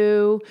for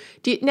you?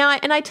 And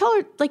I tell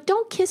her, like,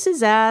 don't kiss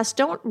his ass.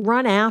 Don't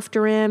run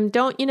after him.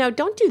 Don't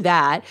do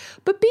that.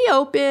 But be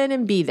open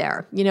and be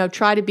there.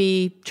 Try to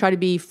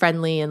be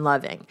friendly and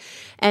loving.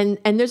 And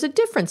there's a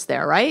difference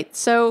there, right?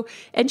 So,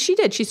 and she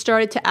did. She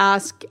started to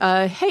ask,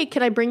 hey,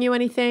 can I bring you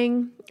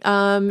anything?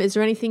 Is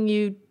there anything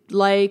you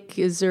like?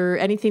 Is there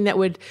anything that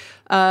would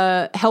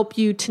help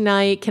you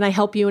tonight? Can I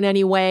help you in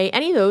any way?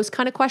 Any of those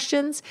kind of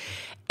questions.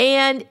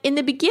 And in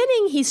the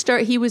beginning,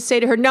 he would say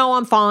to her, no,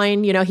 I'm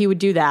fine. He would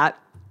do that.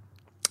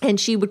 And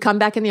she would come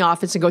back in the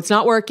office and go, it's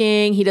not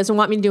working. He doesn't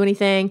want me to do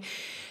anything.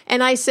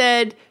 And I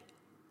said,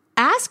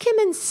 ask him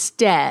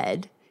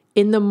instead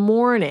in the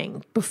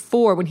morning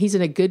when he's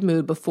in a good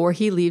mood, before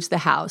he leaves the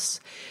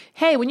house.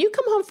 Hey, when you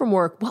come home from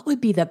work, what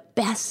would be the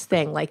best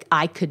thing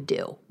I could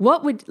do?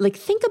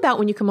 Think about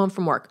when you come home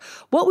from work,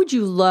 what would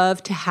you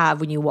love to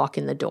have when you walk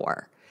in the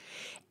door?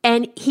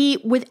 And he,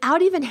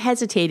 without even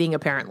hesitating,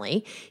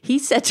 apparently, he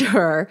said to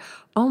her,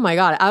 oh my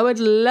God, I would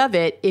love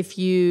it if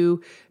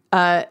you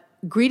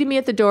greeted me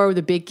at the door with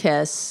a big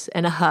kiss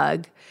and a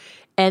hug,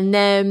 and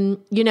then,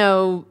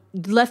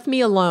 left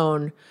me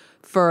alone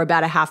for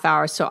about a half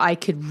hour so I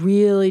could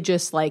really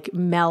just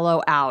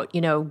mellow out,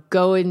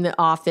 go in the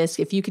office.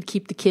 If you could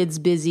keep the kids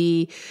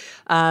busy,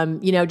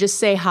 just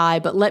say hi,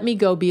 but let me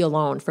go be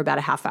alone for about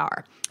a half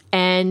hour.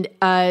 And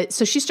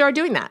so she started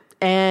doing that.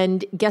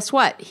 And guess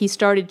what? He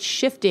started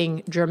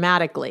shifting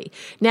dramatically.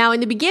 Now, in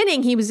the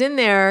beginning, he was in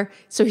there.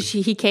 So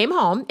he came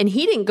home and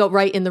he didn't go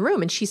right in the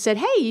room. And she said,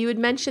 hey, you had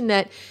mentioned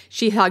that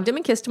she hugged him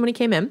and kissed him when he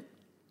came in.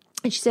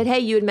 And she said, hey,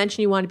 you had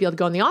mentioned you wanted to be able to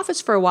go in the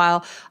office for a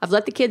while. I've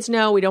let the kids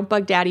know we don't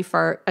bug daddy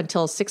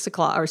until 6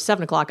 o'clock or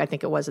 7 o'clock, I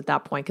think it was at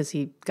that point, because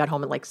he got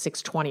home at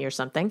 6:20 or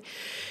something.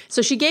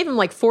 So she gave him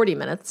 40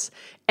 minutes.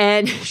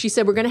 And she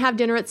said, we're going to have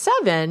dinner at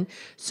 7.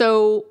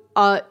 So,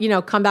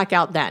 come back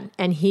out then.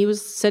 And he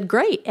said,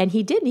 great. And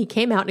he did. And he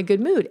came out in a good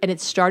mood. And it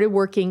started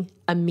working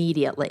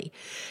immediately.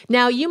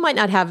 Now, you might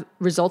not have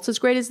results as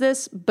great as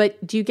this,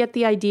 but do you get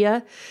the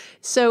idea?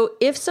 So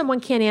if someone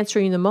can't answer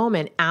you in the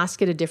moment,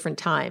 ask at a different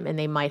time and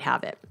they might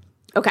have it.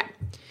 Okay.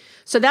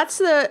 So that's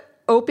the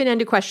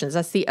open-ended questions.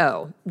 That's the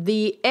O.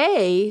 The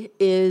A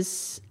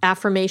is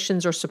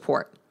affirmations or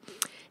support.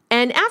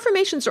 And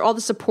affirmations are all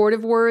the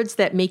supportive words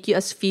that make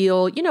us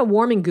feel,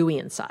 warm and gooey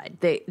inside.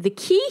 The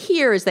key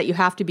here is that you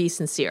have to be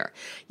sincere.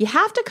 You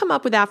have to come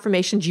up with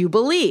affirmations you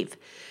believe.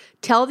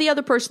 Tell the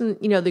other person,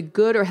 the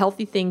good or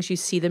healthy things you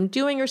see them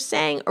doing or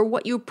saying or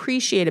what you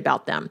appreciate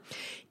about them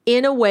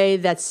in a way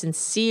that's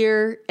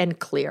sincere and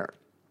clear.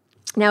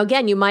 Now,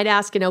 again, you might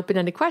ask an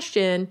open-ended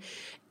question.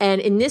 And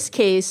in this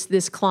case,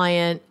 this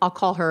client, I'll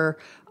call her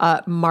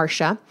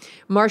Marcia.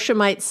 Marcia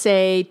might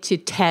say to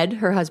Ted,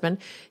 her husband,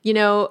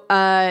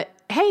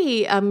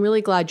 hey, I'm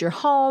really glad you're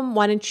home.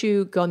 Why don't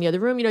you go in the other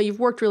room? You've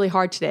worked really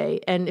hard today.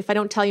 And if I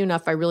don't tell you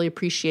enough, I really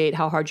appreciate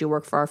how hard you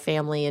work for our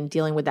family and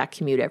dealing with that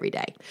commute every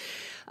day.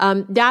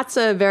 That's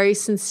a very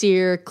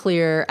sincere,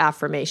 clear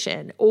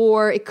affirmation.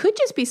 Or it could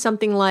just be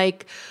something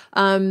like,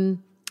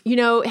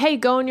 hey,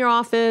 go in your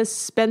office,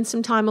 spend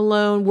some time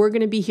alone. We're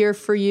going to be here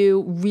for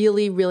you.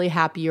 Really, really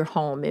happy you're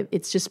home.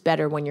 It's just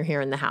better when you're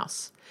here in the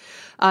house.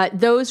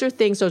 Those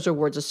are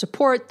words of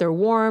support. They're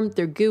warm,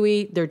 they're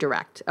gooey, they're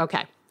direct.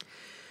 Okay.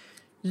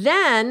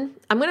 Then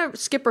I'm going to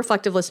skip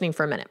reflective listening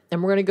for a minute,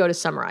 and we're going to go to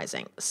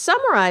summarizing.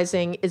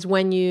 Summarizing is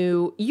when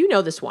you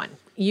know this one.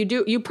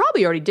 You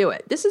probably already do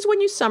it. This is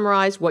when you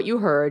summarize what you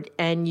heard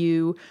and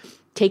you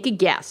take a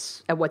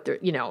guess at what they're,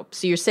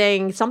 so you're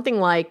saying something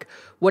like,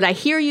 what I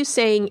hear you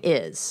saying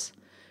is,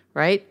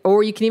 right?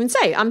 Or you can even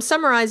say, I'm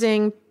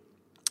summarizing.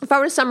 If I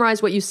were to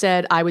summarize what you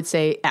said, I would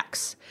say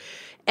X.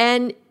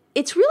 And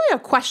it's really a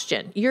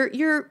question.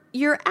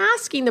 You're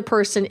asking the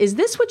person, is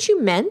this what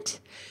you meant?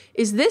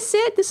 Is this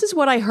it? This is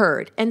what I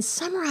heard. And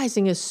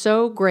summarizing is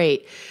so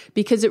great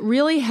because it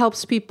really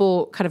helps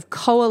people kind of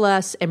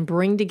coalesce and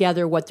bring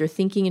together what they're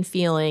thinking and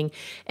feeling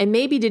and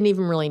maybe didn't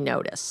even really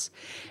notice.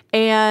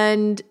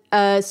 And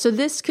so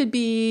this could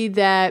be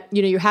that,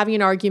 you're having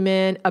an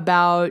argument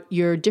about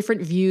your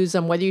different views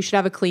on whether you should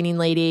have a cleaning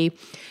lady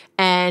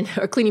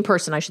or cleaning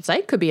person, I should say.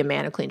 It could be a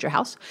man who cleans your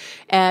house.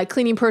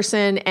 Cleaning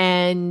person,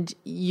 and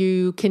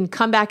you can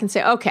come back and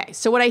say, okay,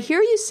 so what I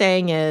hear you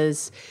saying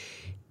is,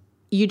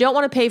 you don't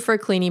want to pay for a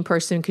cleaning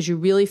person because you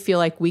really feel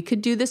like we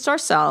could do this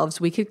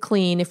ourselves. We could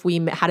clean if we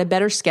had a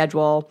better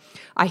schedule.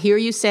 I hear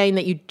you saying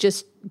that you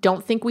just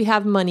don't think we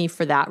have money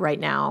for that right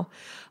now.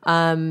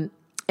 And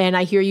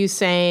I hear you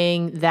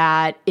saying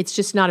that it's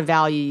just not a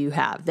value you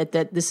have,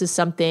 that this is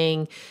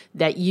something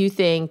that you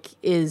think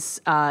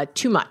is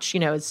too much,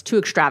 it's too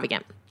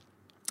extravagant.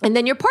 And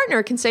then your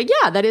partner can say,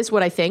 yeah, that is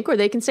what I think. Or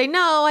they can say,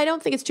 no, I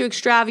don't think it's too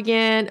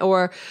extravagant.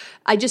 Or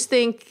I just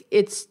think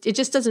it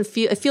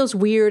feels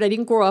weird. I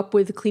didn't grow up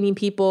with cleaning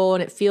people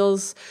and it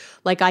feels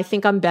like I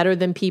think I'm better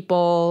than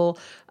people,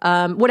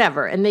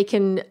 whatever. And they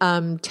can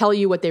tell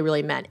you what they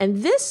really meant.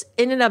 And this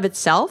in and of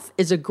itself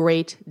is a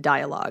great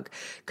dialogue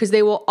because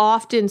they will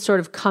often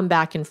sort of come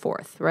back and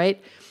forth, right?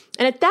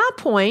 And at that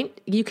point,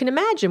 you can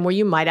imagine where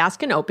you might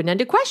ask an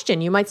open-ended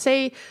question. You might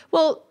say,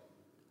 well,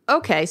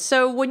 okay,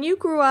 so when you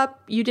grew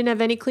up, you didn't have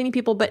any cleaning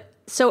people, but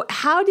so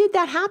how did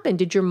that happen?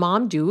 Did your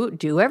mom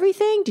do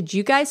everything? Did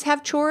you guys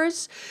have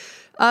chores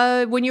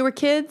when you were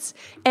kids?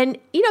 And,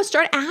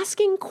 start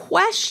asking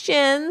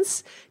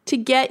questions to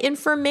get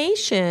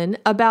information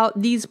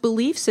about these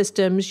belief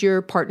systems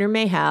your partner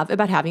may have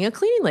about having a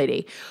cleaning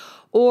lady.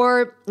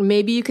 Or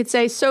maybe you could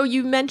say, so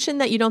you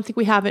mentioned that you don't think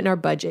we have it in our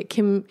budget.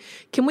 Can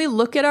we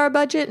look at our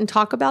budget and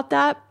talk about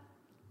that?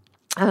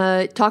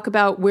 Talk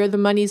about where the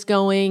money's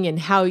going and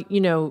how,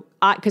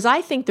 because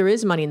I think there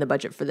is money in the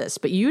budget for this,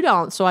 but you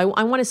don't. So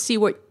I want to see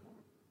what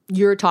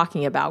you're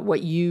talking about,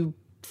 what you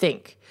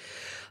think,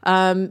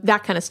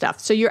 that kind of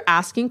stuff. So you're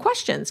asking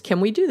questions.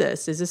 Can we do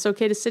this? Is this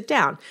okay to sit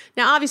down?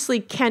 Now,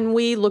 obviously, can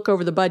we look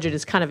over the budget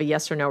is kind of a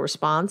yes or no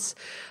response.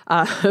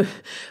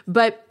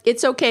 But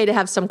it's okay to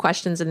have some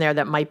questions in there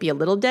that might be a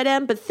little dead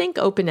end, but think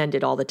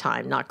open-ended all the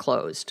time, not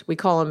closed. We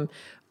call them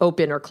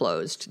open or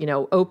closed.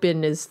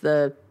 Open is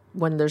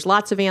when there's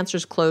lots of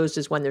answers, closed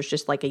is when there's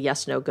just like a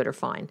yes, no, good or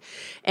fine.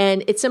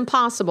 And it's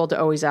impossible to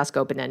always ask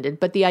open-ended,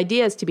 but the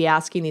idea is to be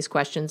asking these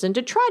questions and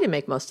to try to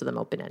make most of them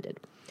open-ended.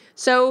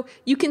 So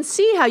you can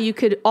see how you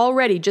could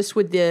already, just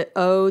with the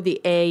O,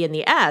 the A, and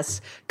the S,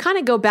 kind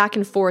of go back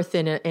and forth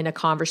in a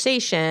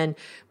conversation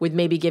with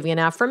maybe giving an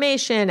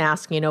affirmation,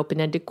 asking an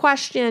open-ended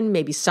question,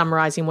 maybe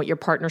summarizing what your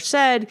partner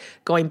said,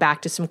 going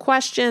back to some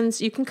questions.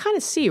 You can kind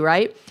of see,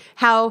 right,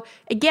 how,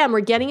 again,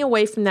 we're getting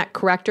away from that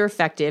correct or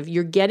effective.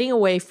 You're getting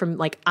away from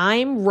like,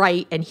 I'm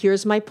right and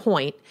here's my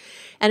point.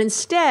 And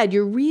instead,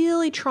 you're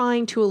really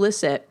trying to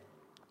elicit,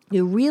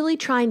 you're really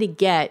trying to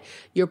get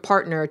your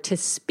partner to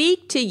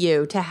speak to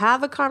you, to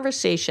have a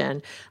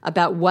conversation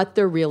about what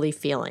they're really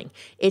feeling.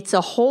 It's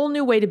a whole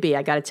new way to be,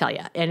 I got to tell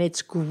you. And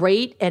it's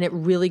great, and it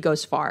really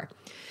goes far.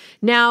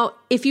 Now,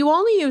 if you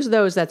only use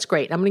those, that's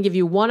great. I'm going to give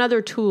you one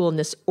other tool in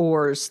this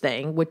ORS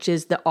thing, which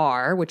is the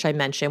R, which I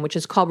mentioned, which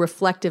is called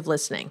reflective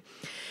listening.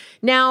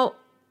 Now,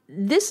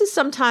 this is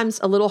sometimes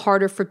a little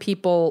harder for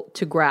people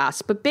to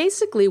grasp, but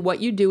basically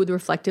what you do with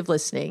reflective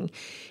listening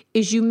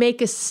is you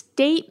make a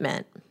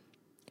statement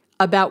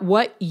about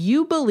what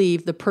you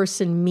believe the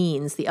person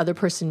means, the other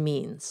person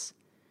means.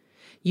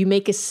 You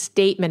make a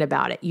statement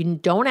about it. You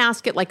don't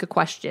ask it like a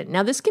question.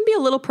 Now, this can be a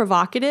little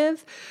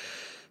provocative,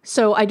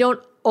 so I don't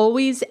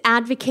always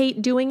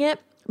advocate doing it,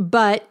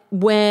 but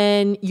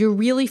when you're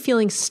really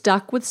feeling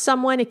stuck with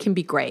someone, it can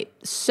be great.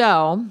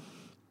 So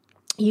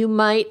You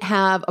might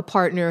have a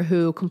partner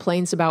who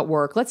complains about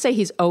work. Let's say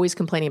he's always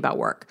complaining about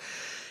work.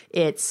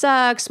 It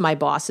sucks. My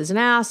boss is an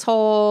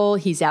asshole.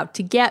 He's out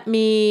to get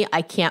me.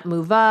 I can't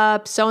move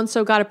up.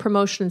 So-and-so got a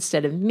promotion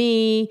instead of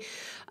me.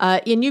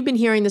 And you've been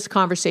hearing this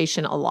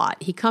conversation a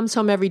lot. He comes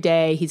home every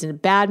day. He's in a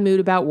bad mood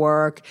about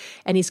work,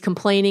 and he's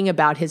complaining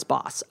about his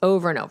boss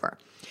over and over.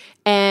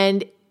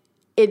 And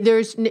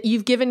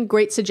you've given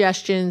great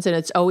suggestions, and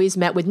it's always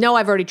met with, no,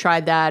 I've already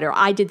tried that, or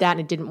I did that and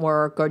it didn't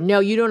work, or no,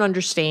 you don't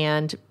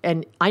understand.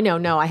 And I know,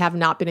 no, I have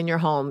not been in your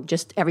home.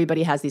 Just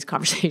everybody has these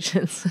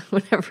conversations.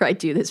 Whenever I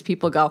do this,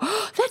 people go,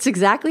 oh, that's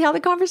exactly how the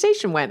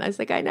conversation went. I was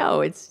like, I know,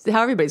 it's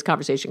how everybody's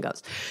conversation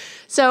goes.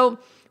 So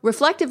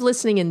reflective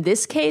listening in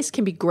this case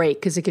can be great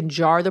because it can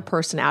jar the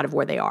person out of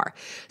where they are.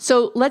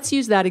 So let's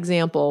use that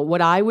example.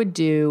 What I would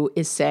do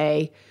is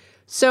say,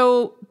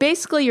 so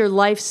basically your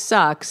life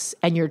sucks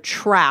and you're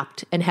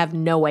trapped and have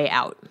no way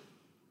out.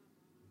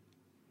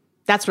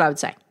 That's what I would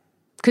say.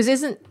 Because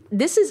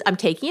I'm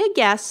taking a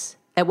guess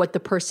at what the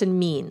person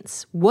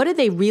means. What do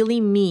they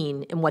really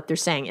mean in what they're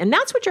saying? And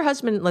that's what your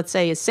husband, let's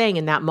say, is saying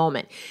in that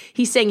moment.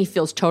 He's saying he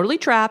feels totally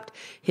trapped,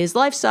 his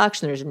life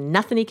sucks, and there's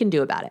nothing he can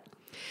do about it.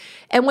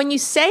 And when you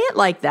say it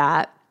like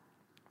that,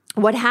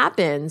 what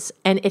happens,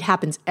 and it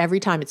happens every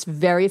time, it's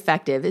very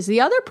effective, is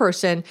the other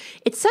person,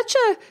 it's such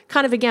a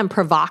kind of, again,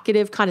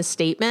 provocative kind of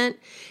statement.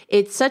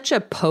 It's such a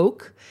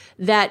poke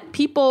that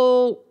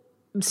people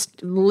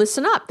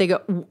listen up. They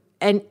go,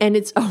 and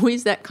it's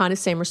always that kind of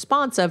same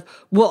response of,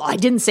 well, I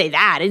didn't say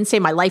that. I didn't say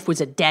my life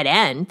was a dead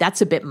end. That's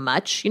a bit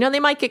much. They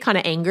might get kind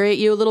of angry at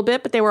you a little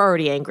bit, but they were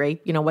already angry.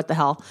 What the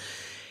hell?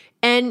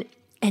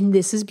 And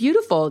this is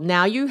beautiful.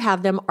 Now you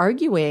have them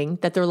arguing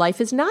that their life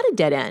is not a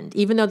dead end,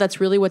 even though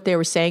that's really what they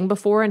were saying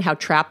before and how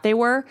trapped they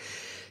were.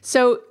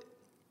 So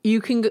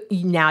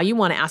now you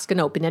want to ask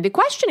an open-ended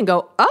question and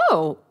go,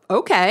 oh,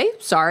 okay,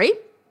 sorry.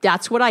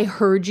 That's what I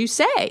heard you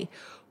say.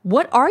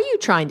 What are you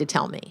trying to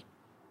tell me?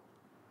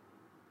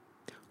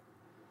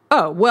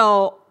 Oh,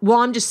 well,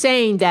 I'm just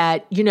saying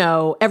that,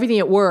 everything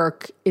at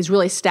work is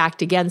really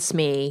stacked against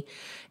me.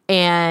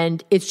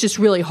 And it's just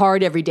really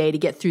hard every day to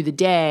get through the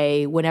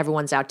day when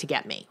everyone's out to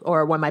get me,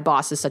 or when my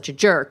boss is such a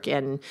jerk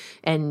and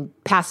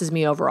passes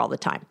me over all the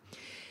time.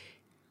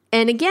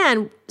 And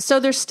again, so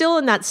they're still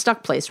in that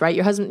stuck place, right?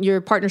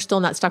 Your partner's still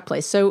in that stuck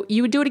place. So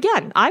you would do it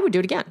again. I would do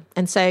it again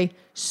and say,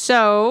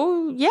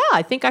 so yeah,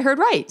 I think I heard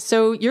right.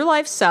 So your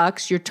life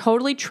sucks. You're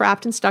totally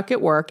trapped and stuck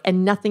at work,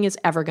 and nothing is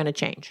ever going to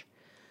change.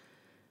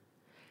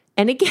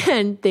 And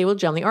again, they will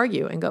gently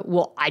argue and go,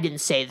 well, I didn't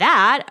say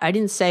that. I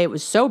didn't say it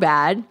was so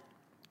bad.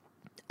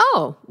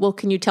 Oh, well,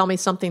 can you tell me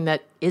something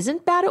that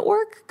isn't bad at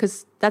work?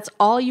 Because that's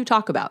all you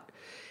talk about.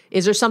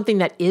 Is there something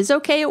that is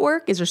okay at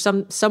work? Is there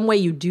some way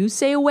you do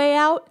say a way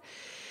out?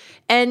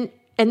 And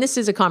this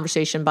is a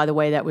conversation, by the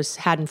way, that was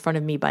had in front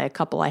of me by a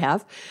couple I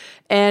have.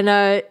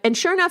 And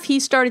sure enough, he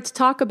started to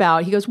talk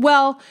about, he goes,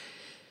 well,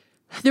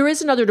 there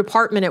is another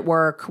department at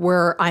work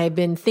where I've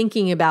been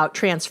thinking about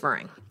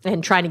transferring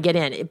and trying to get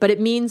in. But it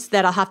means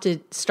that I'll have to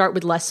start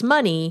with less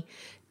money.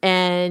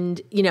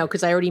 And,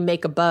 because I already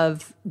make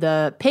above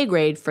the pay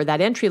grade for that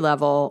entry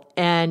level,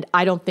 and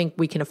I don't think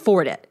we can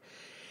afford it.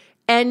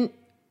 And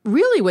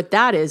really what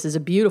that is a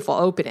beautiful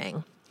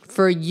opening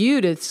for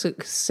you to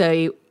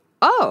say,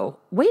 oh,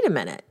 wait a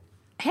minute.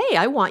 Hey,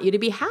 I want you to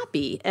be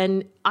happy,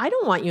 and I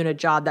don't want you in a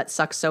job that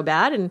sucks so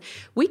bad. And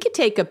we could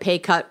take a pay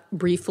cut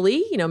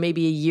briefly,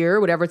 maybe a year,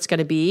 whatever it's going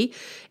to be,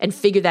 and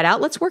figure that out.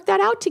 Let's work that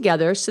out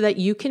together so that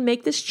you can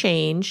make this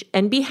change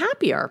and be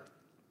happier.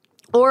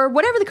 Or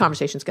whatever the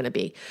conversation is going to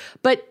be.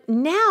 But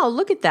now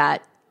look at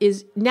that,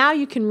 is now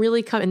you can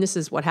really come, and this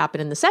is what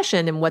happened in the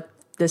session and what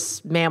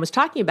this man was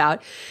talking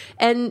about.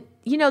 And,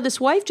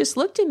 this wife just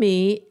looked at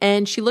me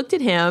and she looked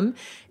at him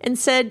and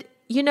said,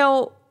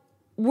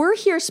 we're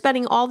here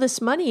spending all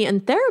this money in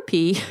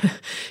therapy.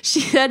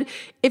 She said,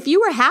 if you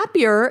were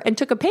happier and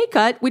took a pay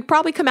cut, we'd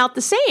probably come out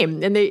the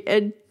same.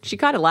 And she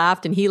kind of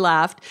laughed and he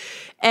laughed.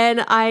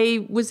 And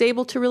I was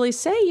able to really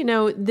say,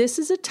 this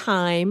is a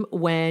time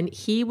when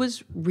he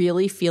was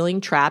really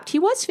feeling trapped. He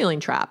was feeling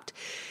trapped,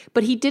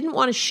 but he didn't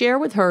want to share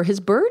with her his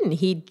burden.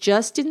 He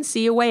just didn't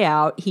see a way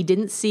out. He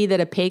didn't see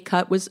that a pay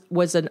cut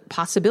was a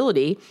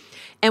possibility.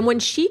 And when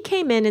she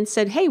came in and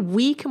said, hey,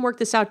 we can work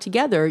this out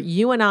together,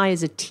 you and I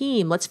as a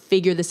team, let's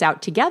figure this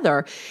out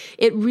together,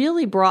 it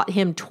really brought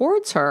him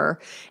towards her.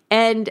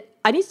 And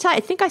I need to tell you,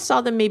 I think I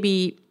saw them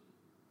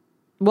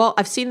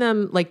I've seen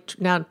them like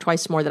now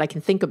twice more that I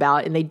can think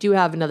about, and they do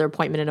have another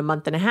appointment in a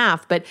month and a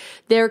half, but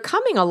they're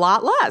coming a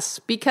lot less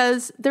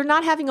because they're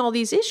not having all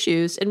these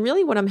issues. And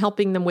really what I'm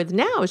helping them with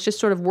now is just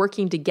sort of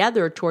working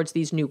together towards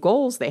these new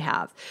goals they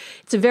have.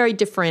 It's a very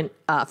different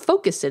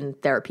focus in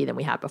therapy than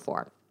we had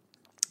before.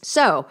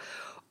 So,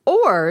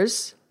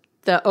 ORS,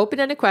 the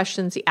open-ended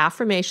questions, the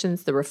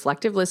affirmations, the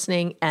reflective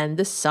listening, and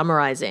the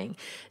summarizing.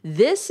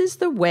 This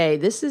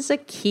is a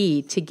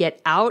key to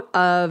get out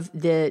of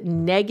the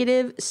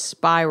negative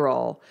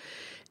spiral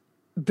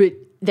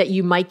that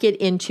you might get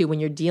into when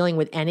you're dealing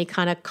with any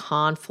kind of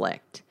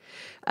conflict.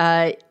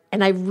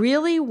 And I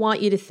really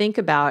want you to think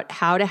about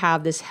how to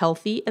have this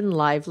healthy and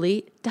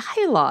lively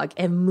dialogue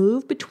and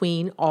move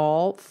between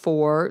all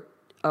four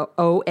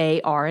O,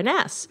 A, R, and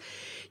S.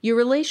 Your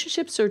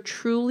relationships are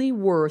truly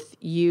worth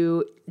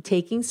you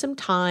taking some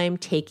time,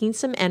 taking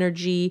some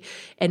energy,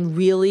 and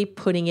really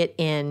putting it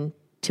in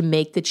to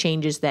make the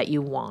changes that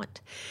you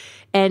want.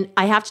 And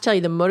I have to tell you,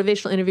 the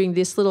motivational interviewing,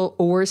 this little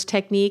OARS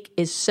technique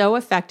is so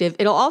effective.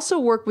 It'll also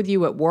work with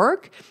you at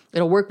work.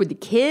 It'll work with the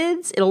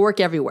kids. It'll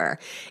work everywhere.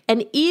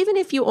 And even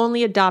if you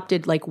only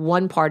adopted like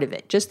one part of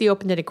it, just the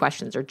open-ended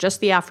questions or just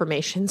the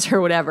affirmations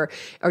or whatever,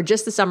 or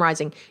just the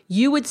summarizing,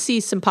 you would see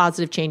some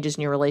positive changes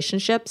in your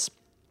relationships.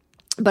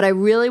 But I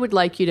really would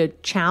like you to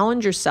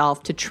challenge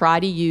yourself to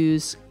try to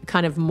use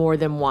kind of more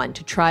than one,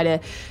 to try to,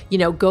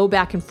 go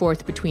back and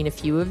forth between a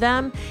few of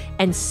them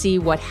and see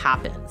what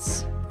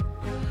happens.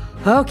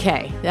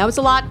 Okay, that was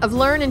a lot of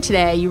learning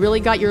today. You really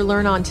got your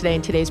learn on today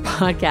in today's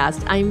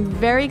podcast. I'm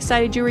very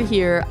excited you were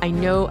here. I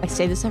know I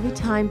say this every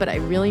time, but I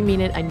really mean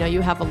it. I know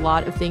you have a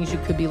lot of things you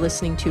could be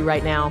listening to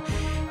right now,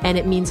 and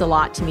it means a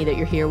lot to me that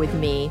you're here with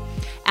me.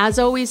 As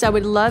always, I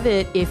would love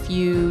it if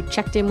you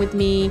checked in with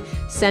me,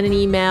 sent an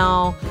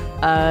email,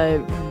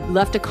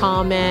 left a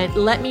comment,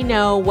 let me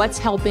know what's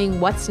helping,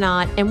 what's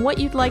not, and what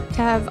you'd like to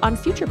have on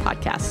future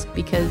podcasts,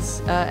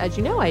 because as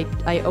you know, I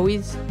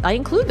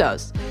include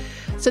those.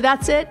 So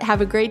that's it. Have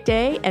a great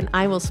day, and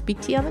I will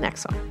speak to you on the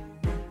next one.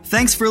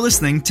 Thanks for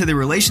listening to the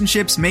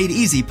Relationships Made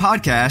Easy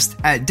podcast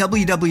at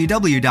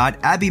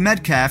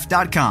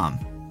www.abbymedcalf.com.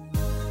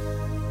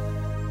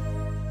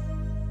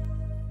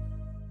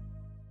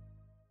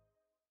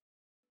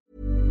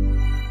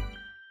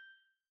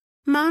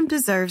 Mom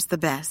deserves the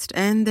best,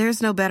 and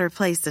there's no better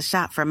place to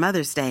shop for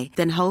Mother's Day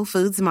than Whole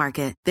Foods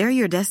Market. They're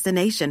your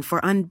destination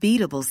for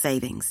unbeatable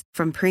savings,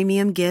 from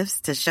premium gifts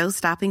to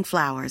show-stopping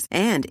flowers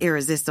and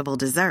irresistible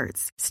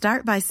desserts.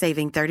 Start by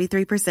saving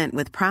 33%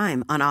 with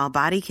Prime on all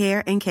body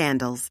care and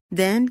candles.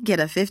 Then get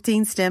a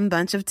 15-stem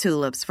bunch of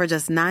tulips for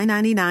just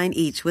 $9.99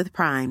 each with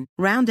Prime.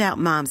 Round out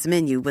Mom's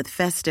menu with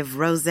festive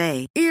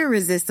rosé,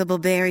 irresistible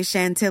berry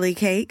chantilly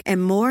cake,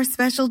 and more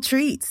special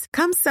treats.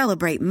 Come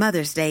celebrate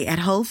Mother's Day at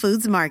Whole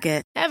Foods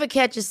Market. Ever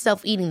catch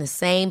yourself eating the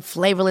same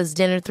flavorless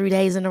dinner 3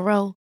 days in a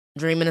row?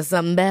 Dreaming of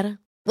something better?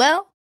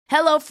 Well,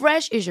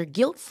 HelloFresh is your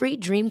guilt-free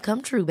dream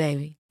come true,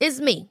 baby. It's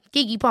me,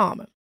 Keke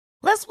Palmer.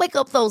 Let's wake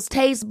up those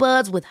taste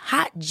buds with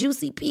hot,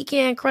 juicy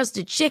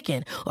pecan-crusted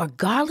chicken or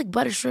garlic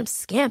butter shrimp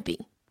scampi.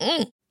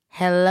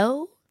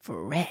 Hello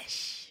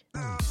Fresh.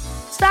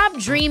 Stop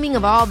dreaming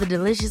of all the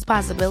delicious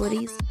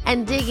possibilities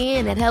and dig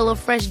in at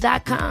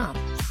HelloFresh.com.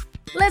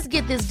 Let's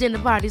get this dinner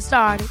party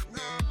started.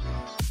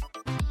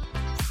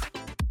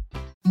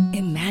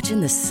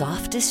 Imagine the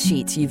softest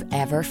sheets you've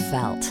ever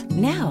felt.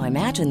 Now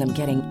imagine them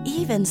getting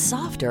even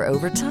softer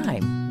over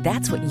time.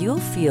 That's what you'll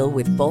feel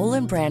with Boll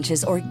 &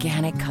 Branch's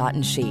organic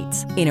cotton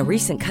sheets. In a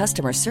recent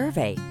customer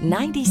survey,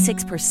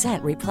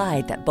 96%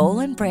 replied that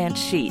Boll & Branch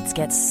sheets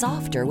get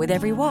softer with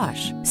every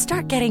wash.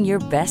 Start getting your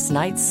best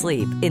night's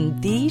sleep in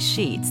these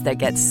sheets that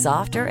get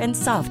softer and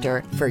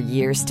softer for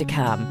years to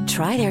come.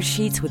 Try their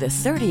sheets with a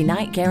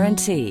 30-night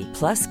guarantee.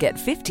 Plus, get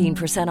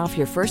 15% off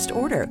your first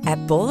order at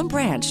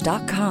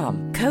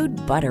bollandbranch.com. Code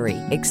BUTTERY.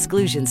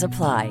 Exclusions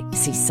apply.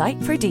 See site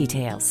for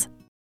details.